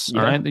bucks. Yeah.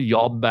 All right,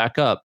 y'all back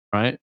up.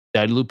 Right,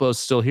 Dad Lupo's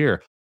still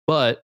here,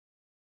 but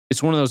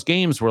it's one of those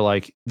games where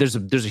like there's a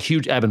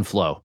huge ebb and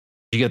flow.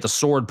 You get the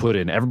sword put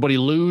in, everybody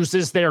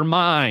loses their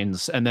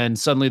minds, and then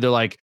suddenly they're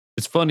like,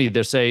 it's funny.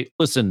 They say,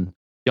 listen,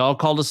 y'all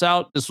called us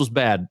out. This was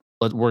bad.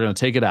 But we're going to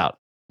take it out.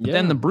 But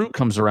then the Brute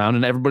comes around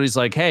and everybody's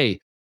like,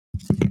 hey,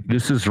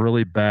 this is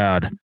really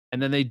bad.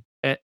 And then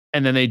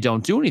they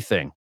don't do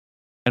anything.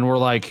 And we're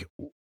like,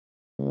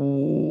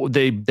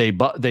 they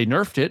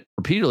nerfed it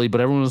repeatedly,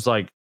 but everyone was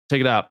like,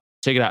 take it out.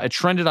 Take it out. It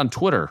trended on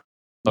Twitter.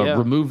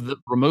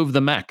 Remove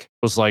the mech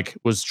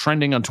was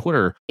trending on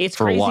Twitter. It's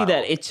crazy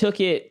that it took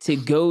it to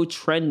go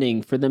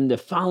trending for them to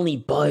finally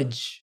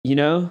budge,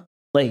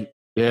 like,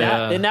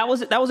 yeah. That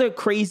was a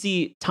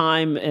crazy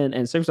time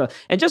and circumstance.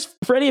 And just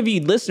for any of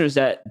you listeners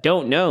that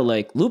don't know,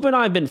 like Lupo and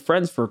I have been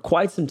friends for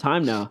quite some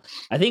time now.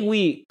 I think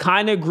we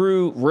kind of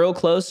grew real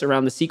close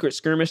around the secret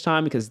skirmish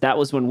time because that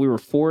was when we were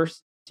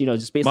forced to,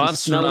 just basically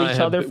smell each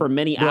other for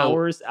many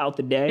hours out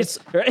the day.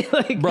 Right?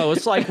 Like, bro,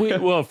 it's like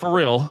for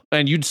real.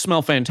 And you'd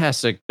smell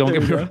fantastic. Don't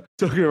get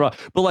me wrong.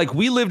 But like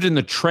we lived in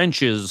the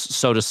trenches,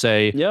 so to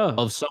say,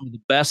 of some of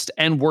the best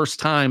and worst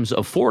times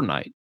of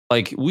Fortnite.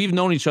 Like we've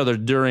known each other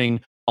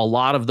during a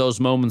lot of those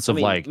moments of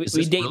we date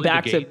really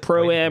back to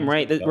Pro-Am,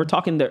 right? We're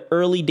talking the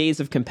early days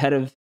of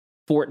competitive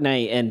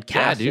Fortnite and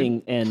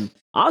casting. And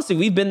honestly,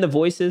 we've been the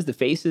voices, the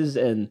faces,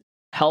 and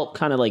help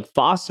kind of like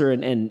foster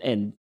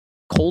and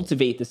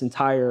cultivate this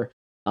entire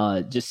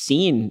just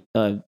scene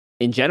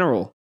in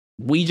general.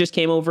 We just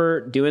came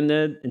over doing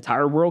the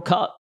entire World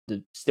Cup,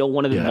 still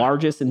one of the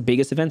largest and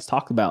biggest events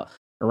talked about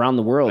around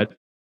the world.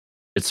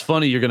 It's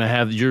funny you're gonna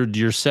have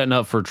you're setting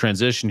up for a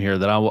transition here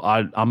that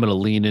I'm gonna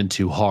lean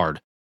into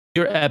hard.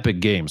 Your Epic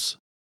Games.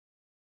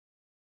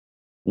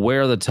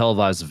 Where are the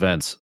televised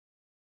events?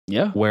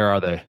 Yeah. Where are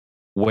they?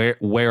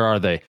 Where are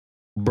they?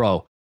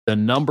 Bro, the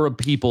number of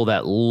people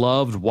that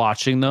loved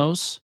watching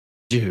those,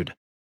 dude,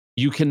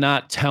 you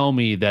cannot tell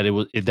me that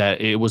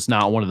it was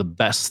not one of the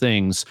best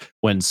things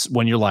when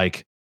you're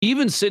like,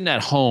 even sitting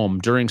at home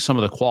during some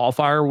of the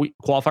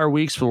qualifier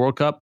weeks for the World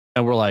Cup,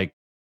 and we're like,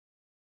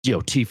 yo,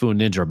 Tfue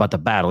and Ninja are about to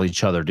battle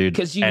each other, dude.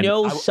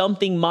 Because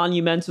something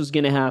monumental is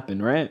going to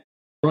happen, right?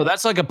 Bro,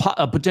 that's like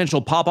a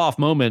potential pop-off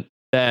moment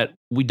that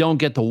we don't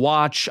get to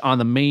watch on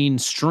the main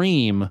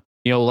stream.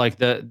 You know, like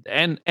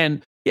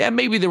and yeah,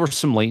 maybe there were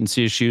some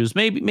latency issues.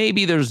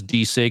 Maybe there's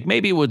desync.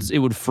 Maybe it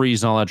would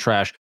freeze and all that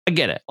trash. I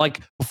get it.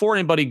 Like, before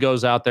anybody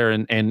goes out there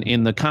and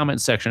in the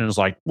comment section is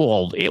like,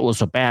 well, it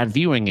was a bad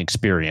viewing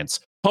experience.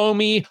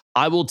 Homie,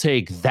 I will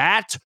take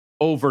that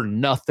over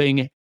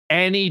nothing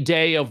any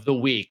day of the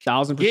week.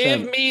 1000%.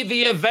 Give me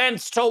the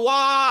events to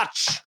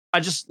watch.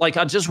 I just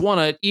want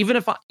to, even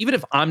if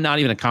I'm not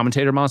even a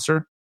commentator,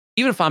 Monster,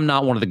 even if I'm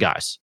not one of the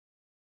guys,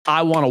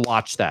 I want to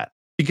watch that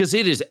because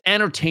it is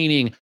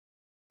entertaining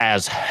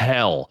as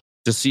hell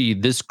to see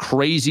this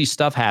crazy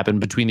stuff happen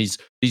between these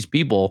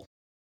people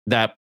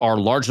that are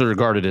largely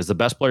regarded as the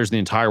best players in the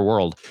entire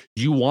world.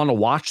 You want to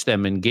watch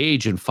them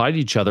engage and fight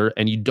each other,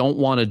 and you don't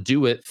want to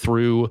do it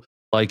through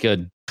like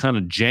a kind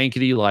of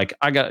jankety,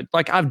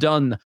 I've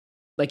done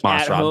like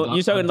Monster, at home.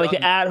 You're talking like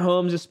the at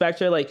homes of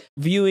Spectre, like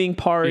viewing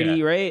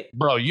party, right?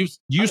 Bro,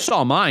 you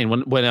saw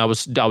mine when I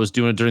was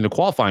doing it during the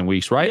qualifying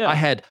weeks, right?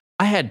 Yeah.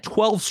 I had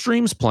 12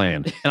 streams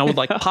planned, and I would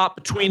like pop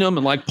between them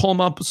and like pull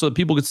them up so that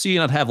people could see,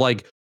 and I'd have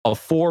like a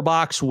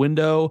 4-box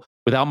window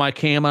without my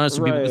cam on it,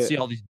 so people could see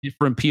all these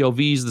different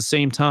POVs at the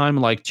same time,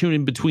 and like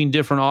tuning between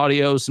different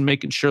audios and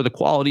making sure the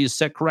quality is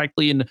set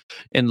correctly, and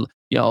you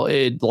know,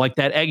 it like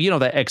that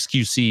that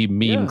XQC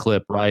meme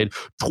clip, right?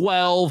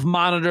 12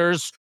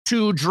 monitors,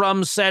 2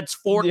 drum sets,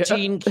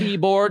 14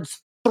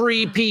 keyboards,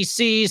 3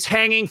 PCs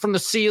hanging from the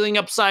ceiling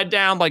upside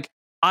down. Like,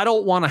 I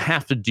don't want to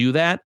have to do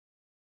that.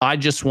 I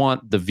just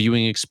want the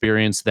viewing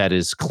experience that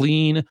is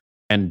clean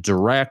and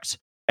direct,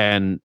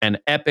 and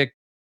Epic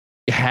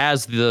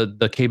has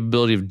the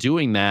capability of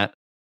doing that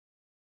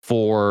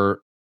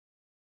for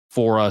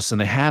us, and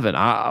they haven't.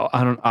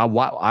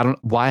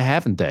 Why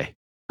haven't they?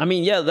 I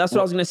mean, yeah, that's what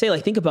I was gonna say.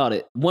 Like, think about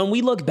it. When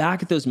we look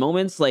back at those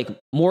moments, like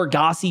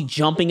Morgassi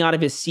jumping out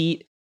of his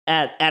seat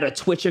at a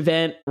Twitch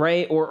event,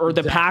 right? Or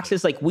the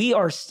Paxis, like, we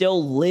are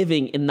still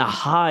living in the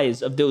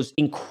highs of those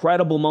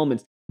incredible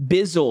moments.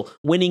 Bizzle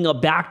winning a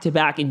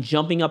back-to-back and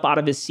jumping up out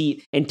of his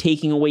seat and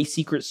taking away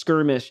Secret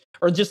Skirmish,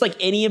 or just like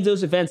any of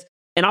those events.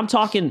 And I'm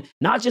talking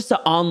not just the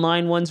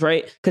online ones,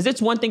 right? Because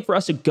it's one thing for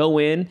us to go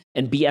in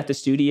and be at the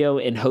studio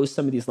and host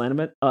some of these LAN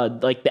events,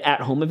 like the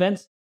at-home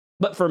events.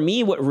 But for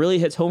me, what really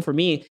hits home for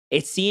me,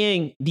 it's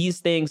seeing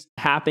these things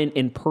happen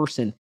in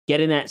person,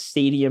 getting that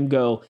stadium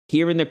go,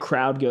 hearing the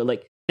crowd go.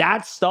 Like,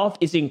 that stuff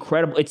is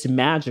incredible. It's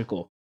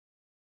magical.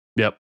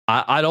 Yep.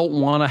 I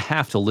don't want to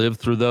have to live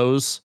through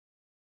those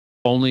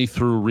only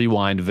through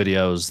rewind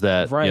videos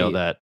that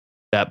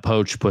that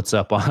Poach puts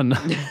up on,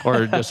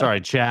 or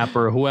sorry, Chap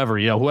or whoever,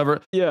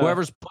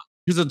 whoever's,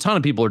 because a ton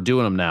of people are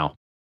doing them now,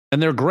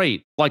 and they're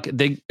great. Like,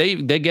 they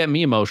get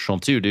me emotional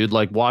too, dude.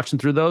 Like, watching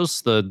through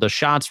those, the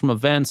shots from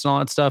events and all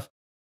that stuff.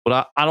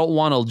 But I don't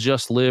want to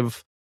just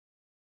live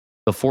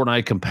the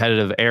Fortnite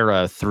competitive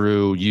era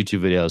through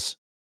YouTube videos.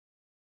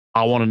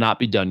 I want to not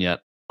be done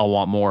yet. I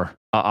want more.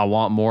 I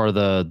want more of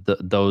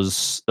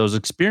those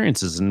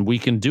experiences, and we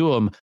can do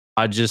them.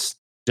 I just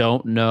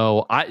don't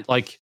know. I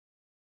like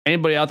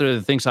anybody out there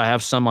that thinks I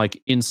have some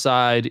like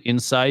inside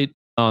insight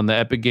on the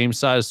Epic Games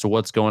side as to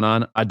what's going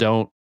on. I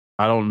don't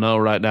know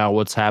right now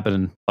what's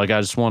happening. Like,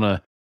 I just want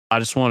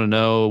to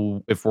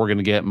know if we're going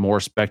to get more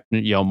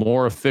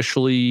more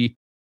officially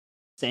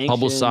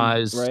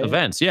publicized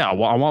events. Yeah, I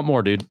want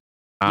more, dude.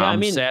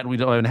 I'm sad we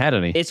haven't had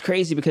any. It's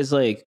crazy because,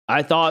 like,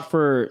 I thought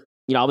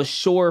I was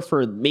sure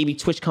for maybe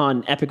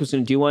TwitchCon Epic was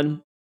going to do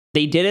one.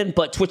 They didn't,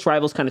 but Twitch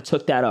Rivals kind of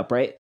took that up,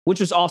 right? Which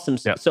was awesome.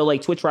 Yeah. So,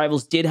 like, Twitch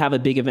Rivals did have a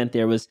big event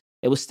there.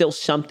 It was still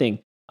something.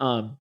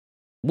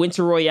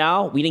 Winter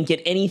Royale, we didn't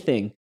get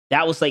anything.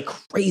 That was like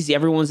crazy.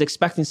 Everyone was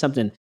expecting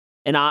something.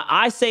 And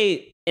I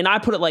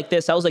put it like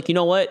this. I was like, you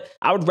know what?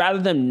 I would rather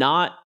them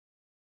not,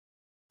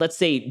 let's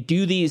say,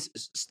 do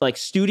these like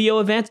studio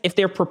events if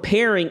they're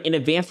preparing in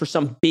advance for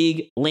some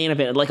big LAN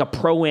event, like a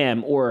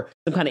Pro-Am or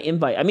some kind of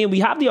invite. I mean, we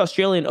have the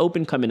Australian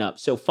Open coming up.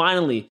 So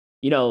finally,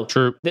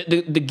 True.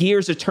 The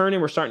gears are turning.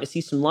 We're starting to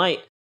see some light.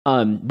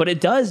 But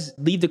it does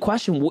leave the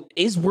question,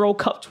 is World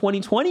Cup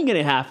 2020 going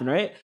to happen,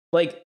 right?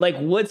 Like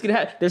what's going to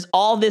happen? There's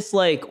all this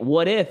like,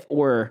 what if,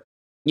 or,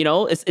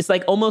 it's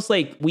like almost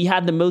like we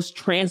had the most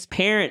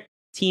transparent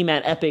team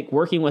at Epic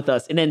working with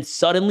us. And then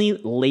suddenly,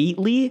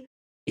 lately,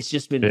 it's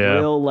just been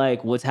real,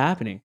 like, what's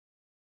happening?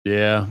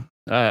 Yeah.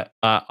 I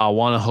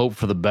want to hope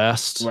for the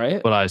best,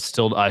 right? But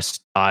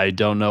I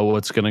don't know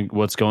what's going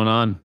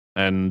on.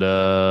 and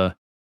if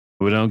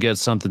we don't get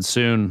something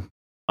soon,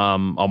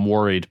 I'm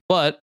worried.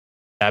 But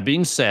that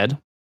being said,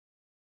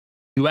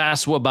 you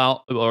asked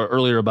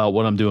earlier about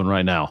what I'm doing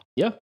right now.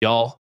 Yeah.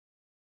 Y'all,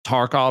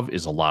 Tarkov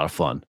is a lot of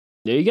fun.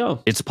 There you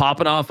go. It's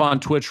popping off on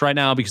Twitch right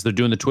now because they're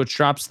doing the Twitch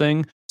drops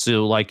thing.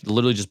 So like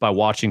literally just by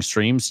watching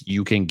streams,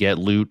 you can get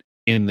loot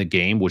in the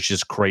game, which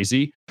is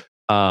crazy.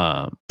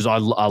 So I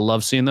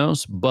love seeing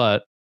those,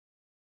 but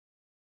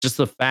just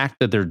the fact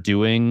that they're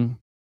doing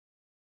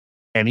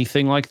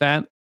anything like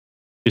that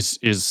is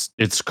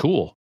it's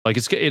cool. Like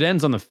it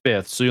ends on the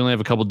 5th, so you only have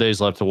a couple days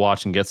left to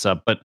watch and get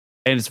stuff. And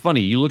it's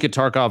funny, you look at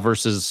Tarkov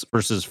versus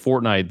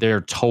Fortnite,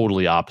 they're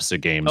totally opposite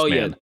games, Oh,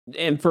 man. yeah.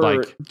 And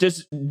for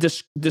just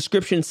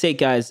description's sake,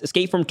 guys,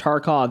 Escape from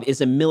Tarkov is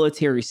a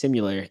military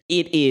simulator.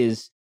 It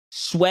is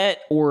sweat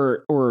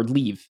or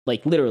leave.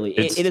 Like literally,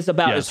 it is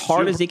about as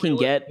hard as it can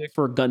get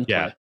for gunplay.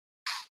 Yeah.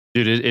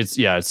 Dude,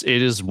 it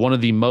is one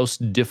of the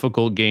most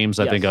difficult games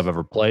I think I've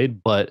ever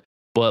played. But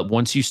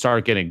once you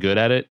start getting good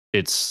at it,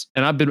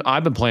 and I've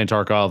been playing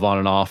Tarkov on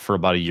and off for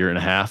about a year and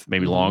a half,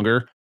 maybe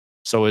longer.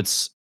 So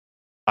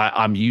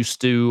I'm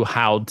used to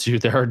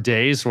there are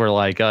days where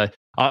like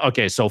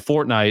okay, so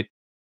Fortnite,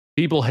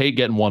 people hate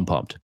getting one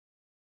pumped.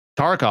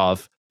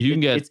 Tarkov, you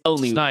can get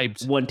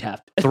sniped one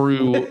tap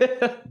through,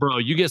 bro.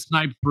 You get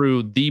sniped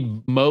through the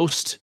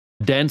most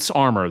dense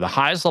armor, the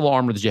highest level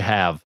armor that you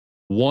have.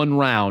 One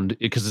round,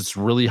 because it's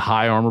really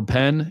high armor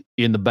pen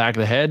in the back of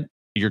the head,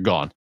 you're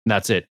gone. And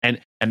that's it. And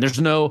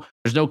there's no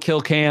kill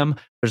cam.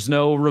 There's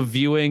no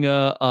reviewing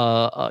a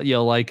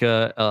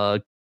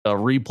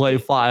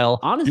replay file.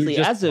 Honestly,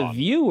 as a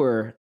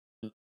viewer,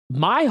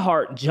 my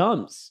heart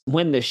jumps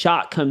when the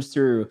shot comes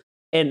through.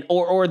 And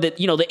or that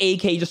the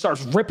AK just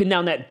starts ripping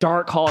down that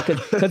dark hall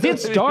because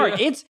it's dark.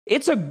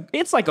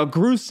 It's like a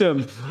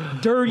gruesome,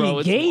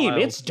 dirty game.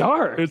 Wild. It's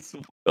dark.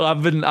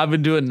 I've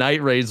been doing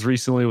night raids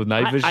recently with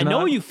night vision. I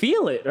know you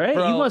feel it, right?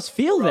 You must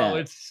feel that.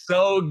 It's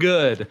so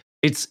good.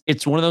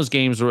 It's one of those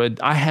games where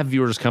I have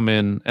viewers come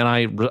in, and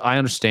I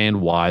understand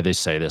why they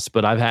say this,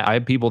 but I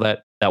have people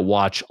that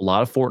watch a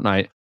lot of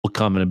Fortnite will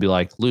come in and be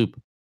like,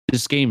 "Loop,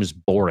 this game is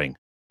boring.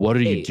 What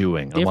are you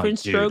doing?" Different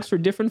strokes for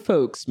different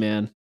folks,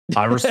 man.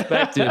 I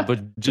respect it,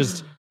 but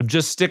just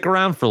stick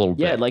around for a little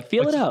bit. Yeah, like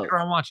feel it out. Stick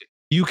around, watch it.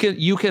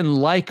 You can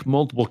like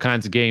multiple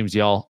kinds of games,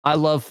 y'all. I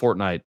love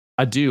Fortnite.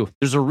 I do.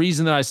 There's a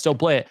reason that I still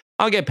play it.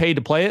 I don't get paid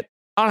to play it.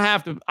 I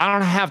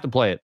don't have to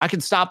play it. I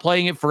can stop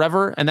playing it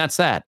forever, and that's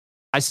that.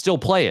 I still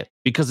play it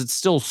because it's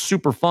still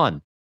super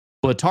fun.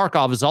 But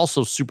Tarkov is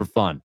also super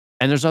fun.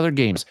 And there's other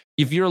games.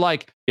 If you're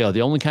like,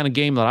 the only kind of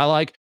game that I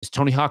like is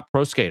Tony Hawk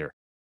Pro Skater.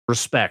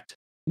 Respect.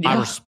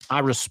 Yeah. I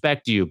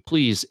respect you.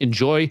 Please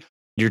enjoy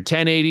your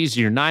 1080s,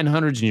 your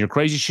 900s, and your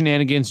crazy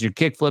shenanigans, your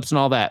kick flips, and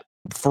all that.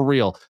 For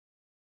real.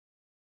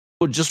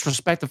 But just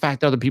respect the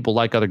fact that other people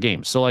like other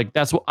games. So, like,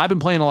 that's what I've been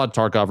playing a lot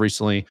of Tarkov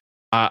recently.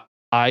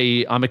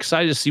 I'm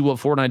excited to see what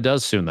Fortnite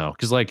does soon, though,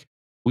 because like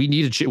we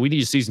need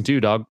a season 2,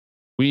 dog.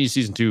 We need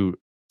season 2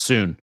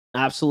 soon.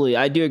 Absolutely,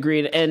 I do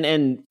agree.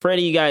 And for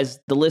any of you guys,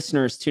 the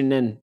listeners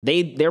tuning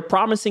in, they're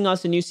promising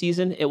us a new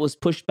season. It was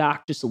pushed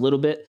back just a little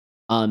bit.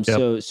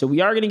 So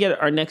we are going to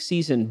get our next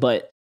season,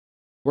 but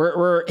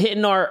we're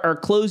hitting our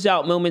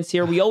closeout moments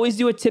here. We always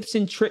do a tips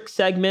and tricks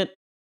segment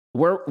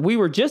where we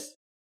were just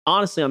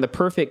honestly on the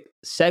perfect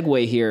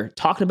segue here,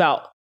 talking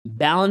about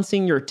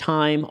balancing your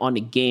time on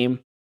a game.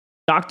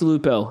 Dr.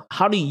 Lupo,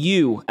 how do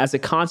you, as a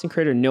content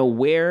creator, know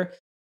where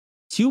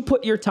to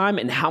put your time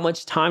and how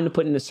much time to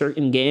put in a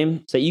certain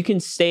game so that you can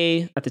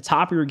stay at the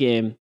top of your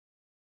game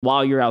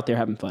while you're out there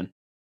having fun?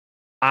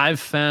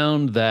 I've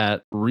found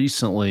that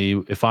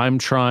recently, if I'm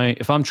trying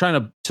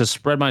to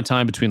spread my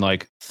time between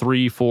like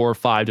 3, 4,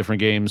 5 different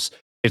games,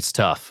 it's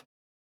tough.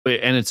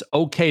 And it's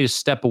okay to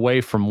step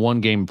away from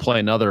one game and play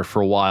another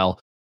for a while,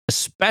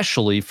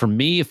 especially for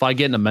me if I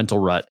get in a mental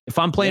rut. If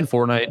I'm playing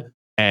Fortnite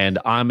and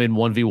I'm in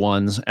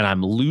 1v1s and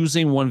I'm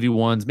losing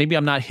 1v1s, maybe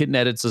I'm not hitting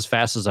edits as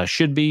fast as I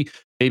should be.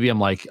 Maybe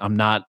I'm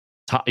not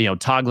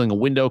toggling a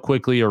window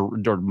quickly, or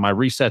my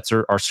resets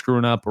are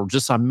screwing up, or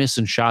just I'm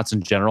missing shots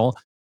in general.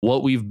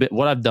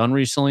 What I've done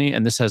recently,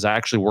 and this has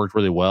actually worked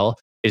really well,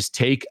 is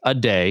take a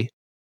day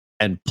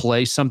and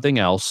play something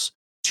else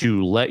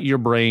to let your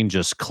brain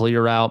just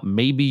clear out.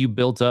 Maybe you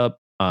built up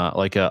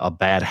like a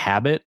bad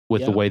habit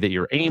with the way that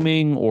you're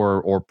aiming,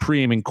 or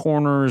pre-aiming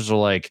corners, or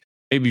like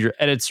maybe your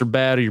edits are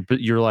bad, or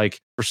you're like,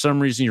 for some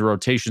reason your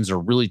rotations are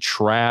really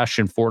trash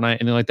in Fortnite,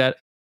 anything like that.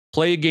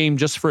 Play a game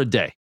just for a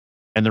day.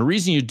 And the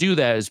reason you do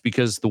that is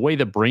because the way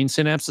that brain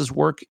synapses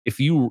work,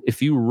 if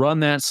you run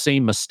that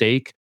same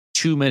mistake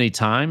too many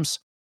times,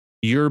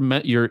 your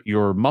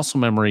muscle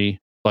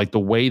memory, like the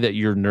way that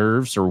your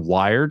nerves are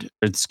wired,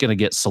 it's going to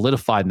get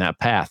solidified in that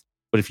path.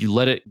 But if you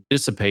let it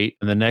dissipate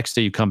and the next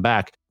day you come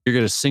back, you're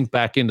going to sink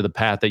back into the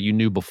path that you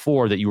knew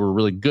before that you were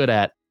really good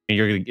at, and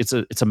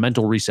it's a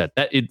mental reset.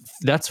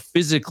 That's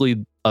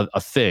physically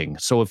a thing.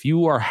 So if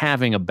you are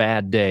having a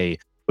bad day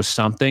with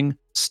something,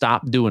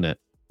 stop doing it.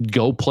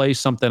 Go play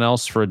something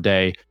else for a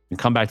day and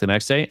come back the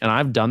next day. And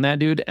I've done that,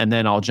 dude. And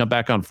then I'll jump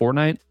back on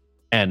Fortnite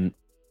and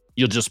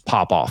you'll just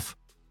pop off.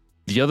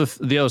 The other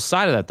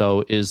side of that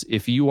though is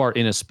if you are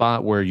in a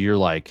spot where you're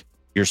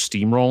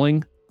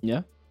steamrolling,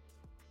 Yeah.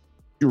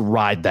 you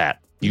ride that.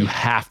 You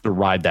have to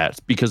ride that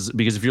because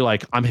if you're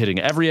like, I'm hitting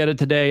every edit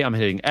today, I'm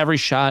hitting every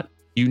shot,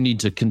 you need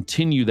to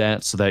continue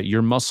that so that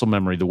your muscle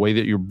memory, the way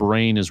that your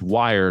brain is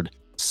wired,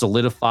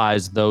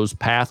 solidifies those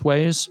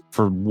pathways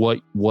for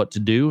what to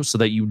do so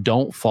that you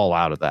don't fall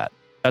out of that.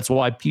 That's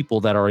why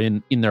people that are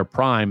in their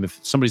prime, if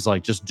somebody's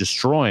like just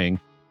destroying,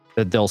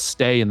 that they'll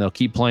stay and they'll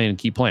keep playing and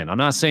keep playing. I'm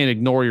not saying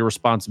ignore your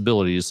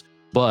responsibilities,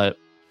 but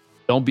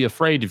don't be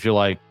afraid if you're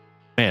like,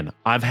 man,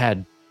 I've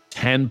had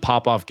 10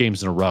 pop-off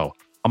games in a row.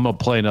 I'm going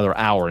to play another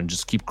hour and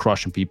just keep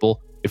crushing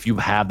people. If you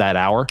have that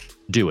hour,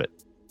 do it.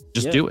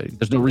 Just do it.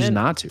 There's no reason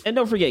not to. And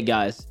don't forget,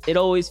 guys, it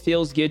always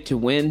feels good to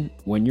win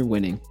when you're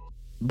winning.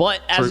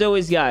 But as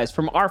always, guys,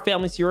 from our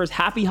family to yours,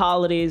 happy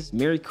holidays,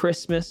 Merry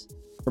Christmas.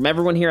 From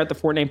everyone here at the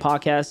Fortnite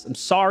Podcast, I'm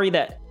sorry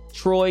that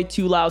Troy,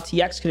 Too Loud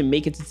TX couldn't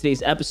make it to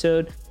today's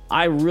episode.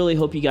 I really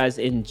hope you guys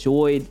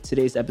enjoyed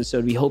today's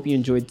episode. We hope you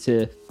enjoyed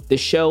the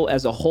show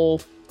as a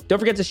whole. Don't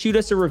forget to shoot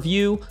us a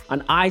review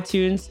on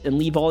iTunes and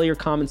leave all your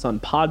comments on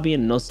Podbean.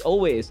 And as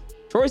always,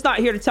 Troy's not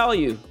here to tell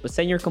you, but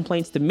send your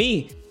complaints to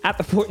me at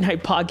the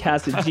Fortnite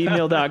Podcast at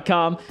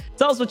gmail.com.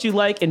 Tell us what you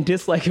like and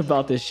dislike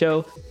about this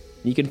show.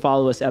 You can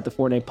follow us at the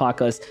Fortnite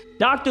Podcast.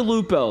 Dr.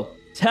 Lupo,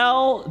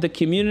 tell the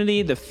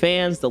community, the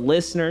fans, the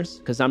listeners,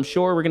 because I'm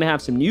sure we're going to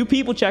have some new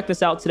people check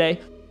this out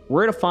today,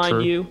 where to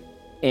find you,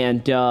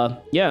 and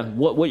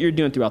what you're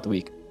doing throughout the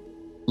week.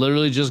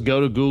 Literally just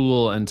go to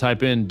Google and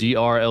type in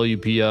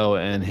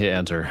DRLUPO and hit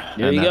enter.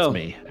 There you go. That's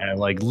me. And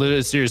like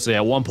literally, seriously,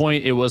 at one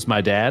point it was my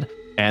dad,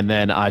 and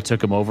then I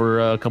took him over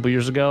a couple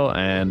years ago,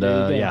 and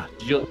there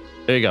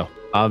you go.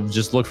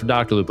 Just look for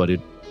Dr. Lupo,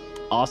 dude.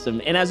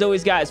 Awesome. And as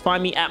always, guys,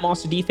 find me at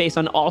Monster D-Face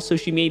on all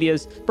social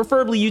medias,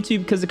 preferably YouTube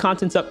because the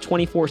content's up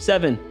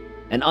 24/7.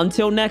 And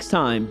until next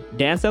time,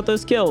 dance out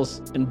those kills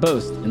and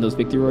boast in those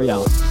victory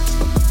royales.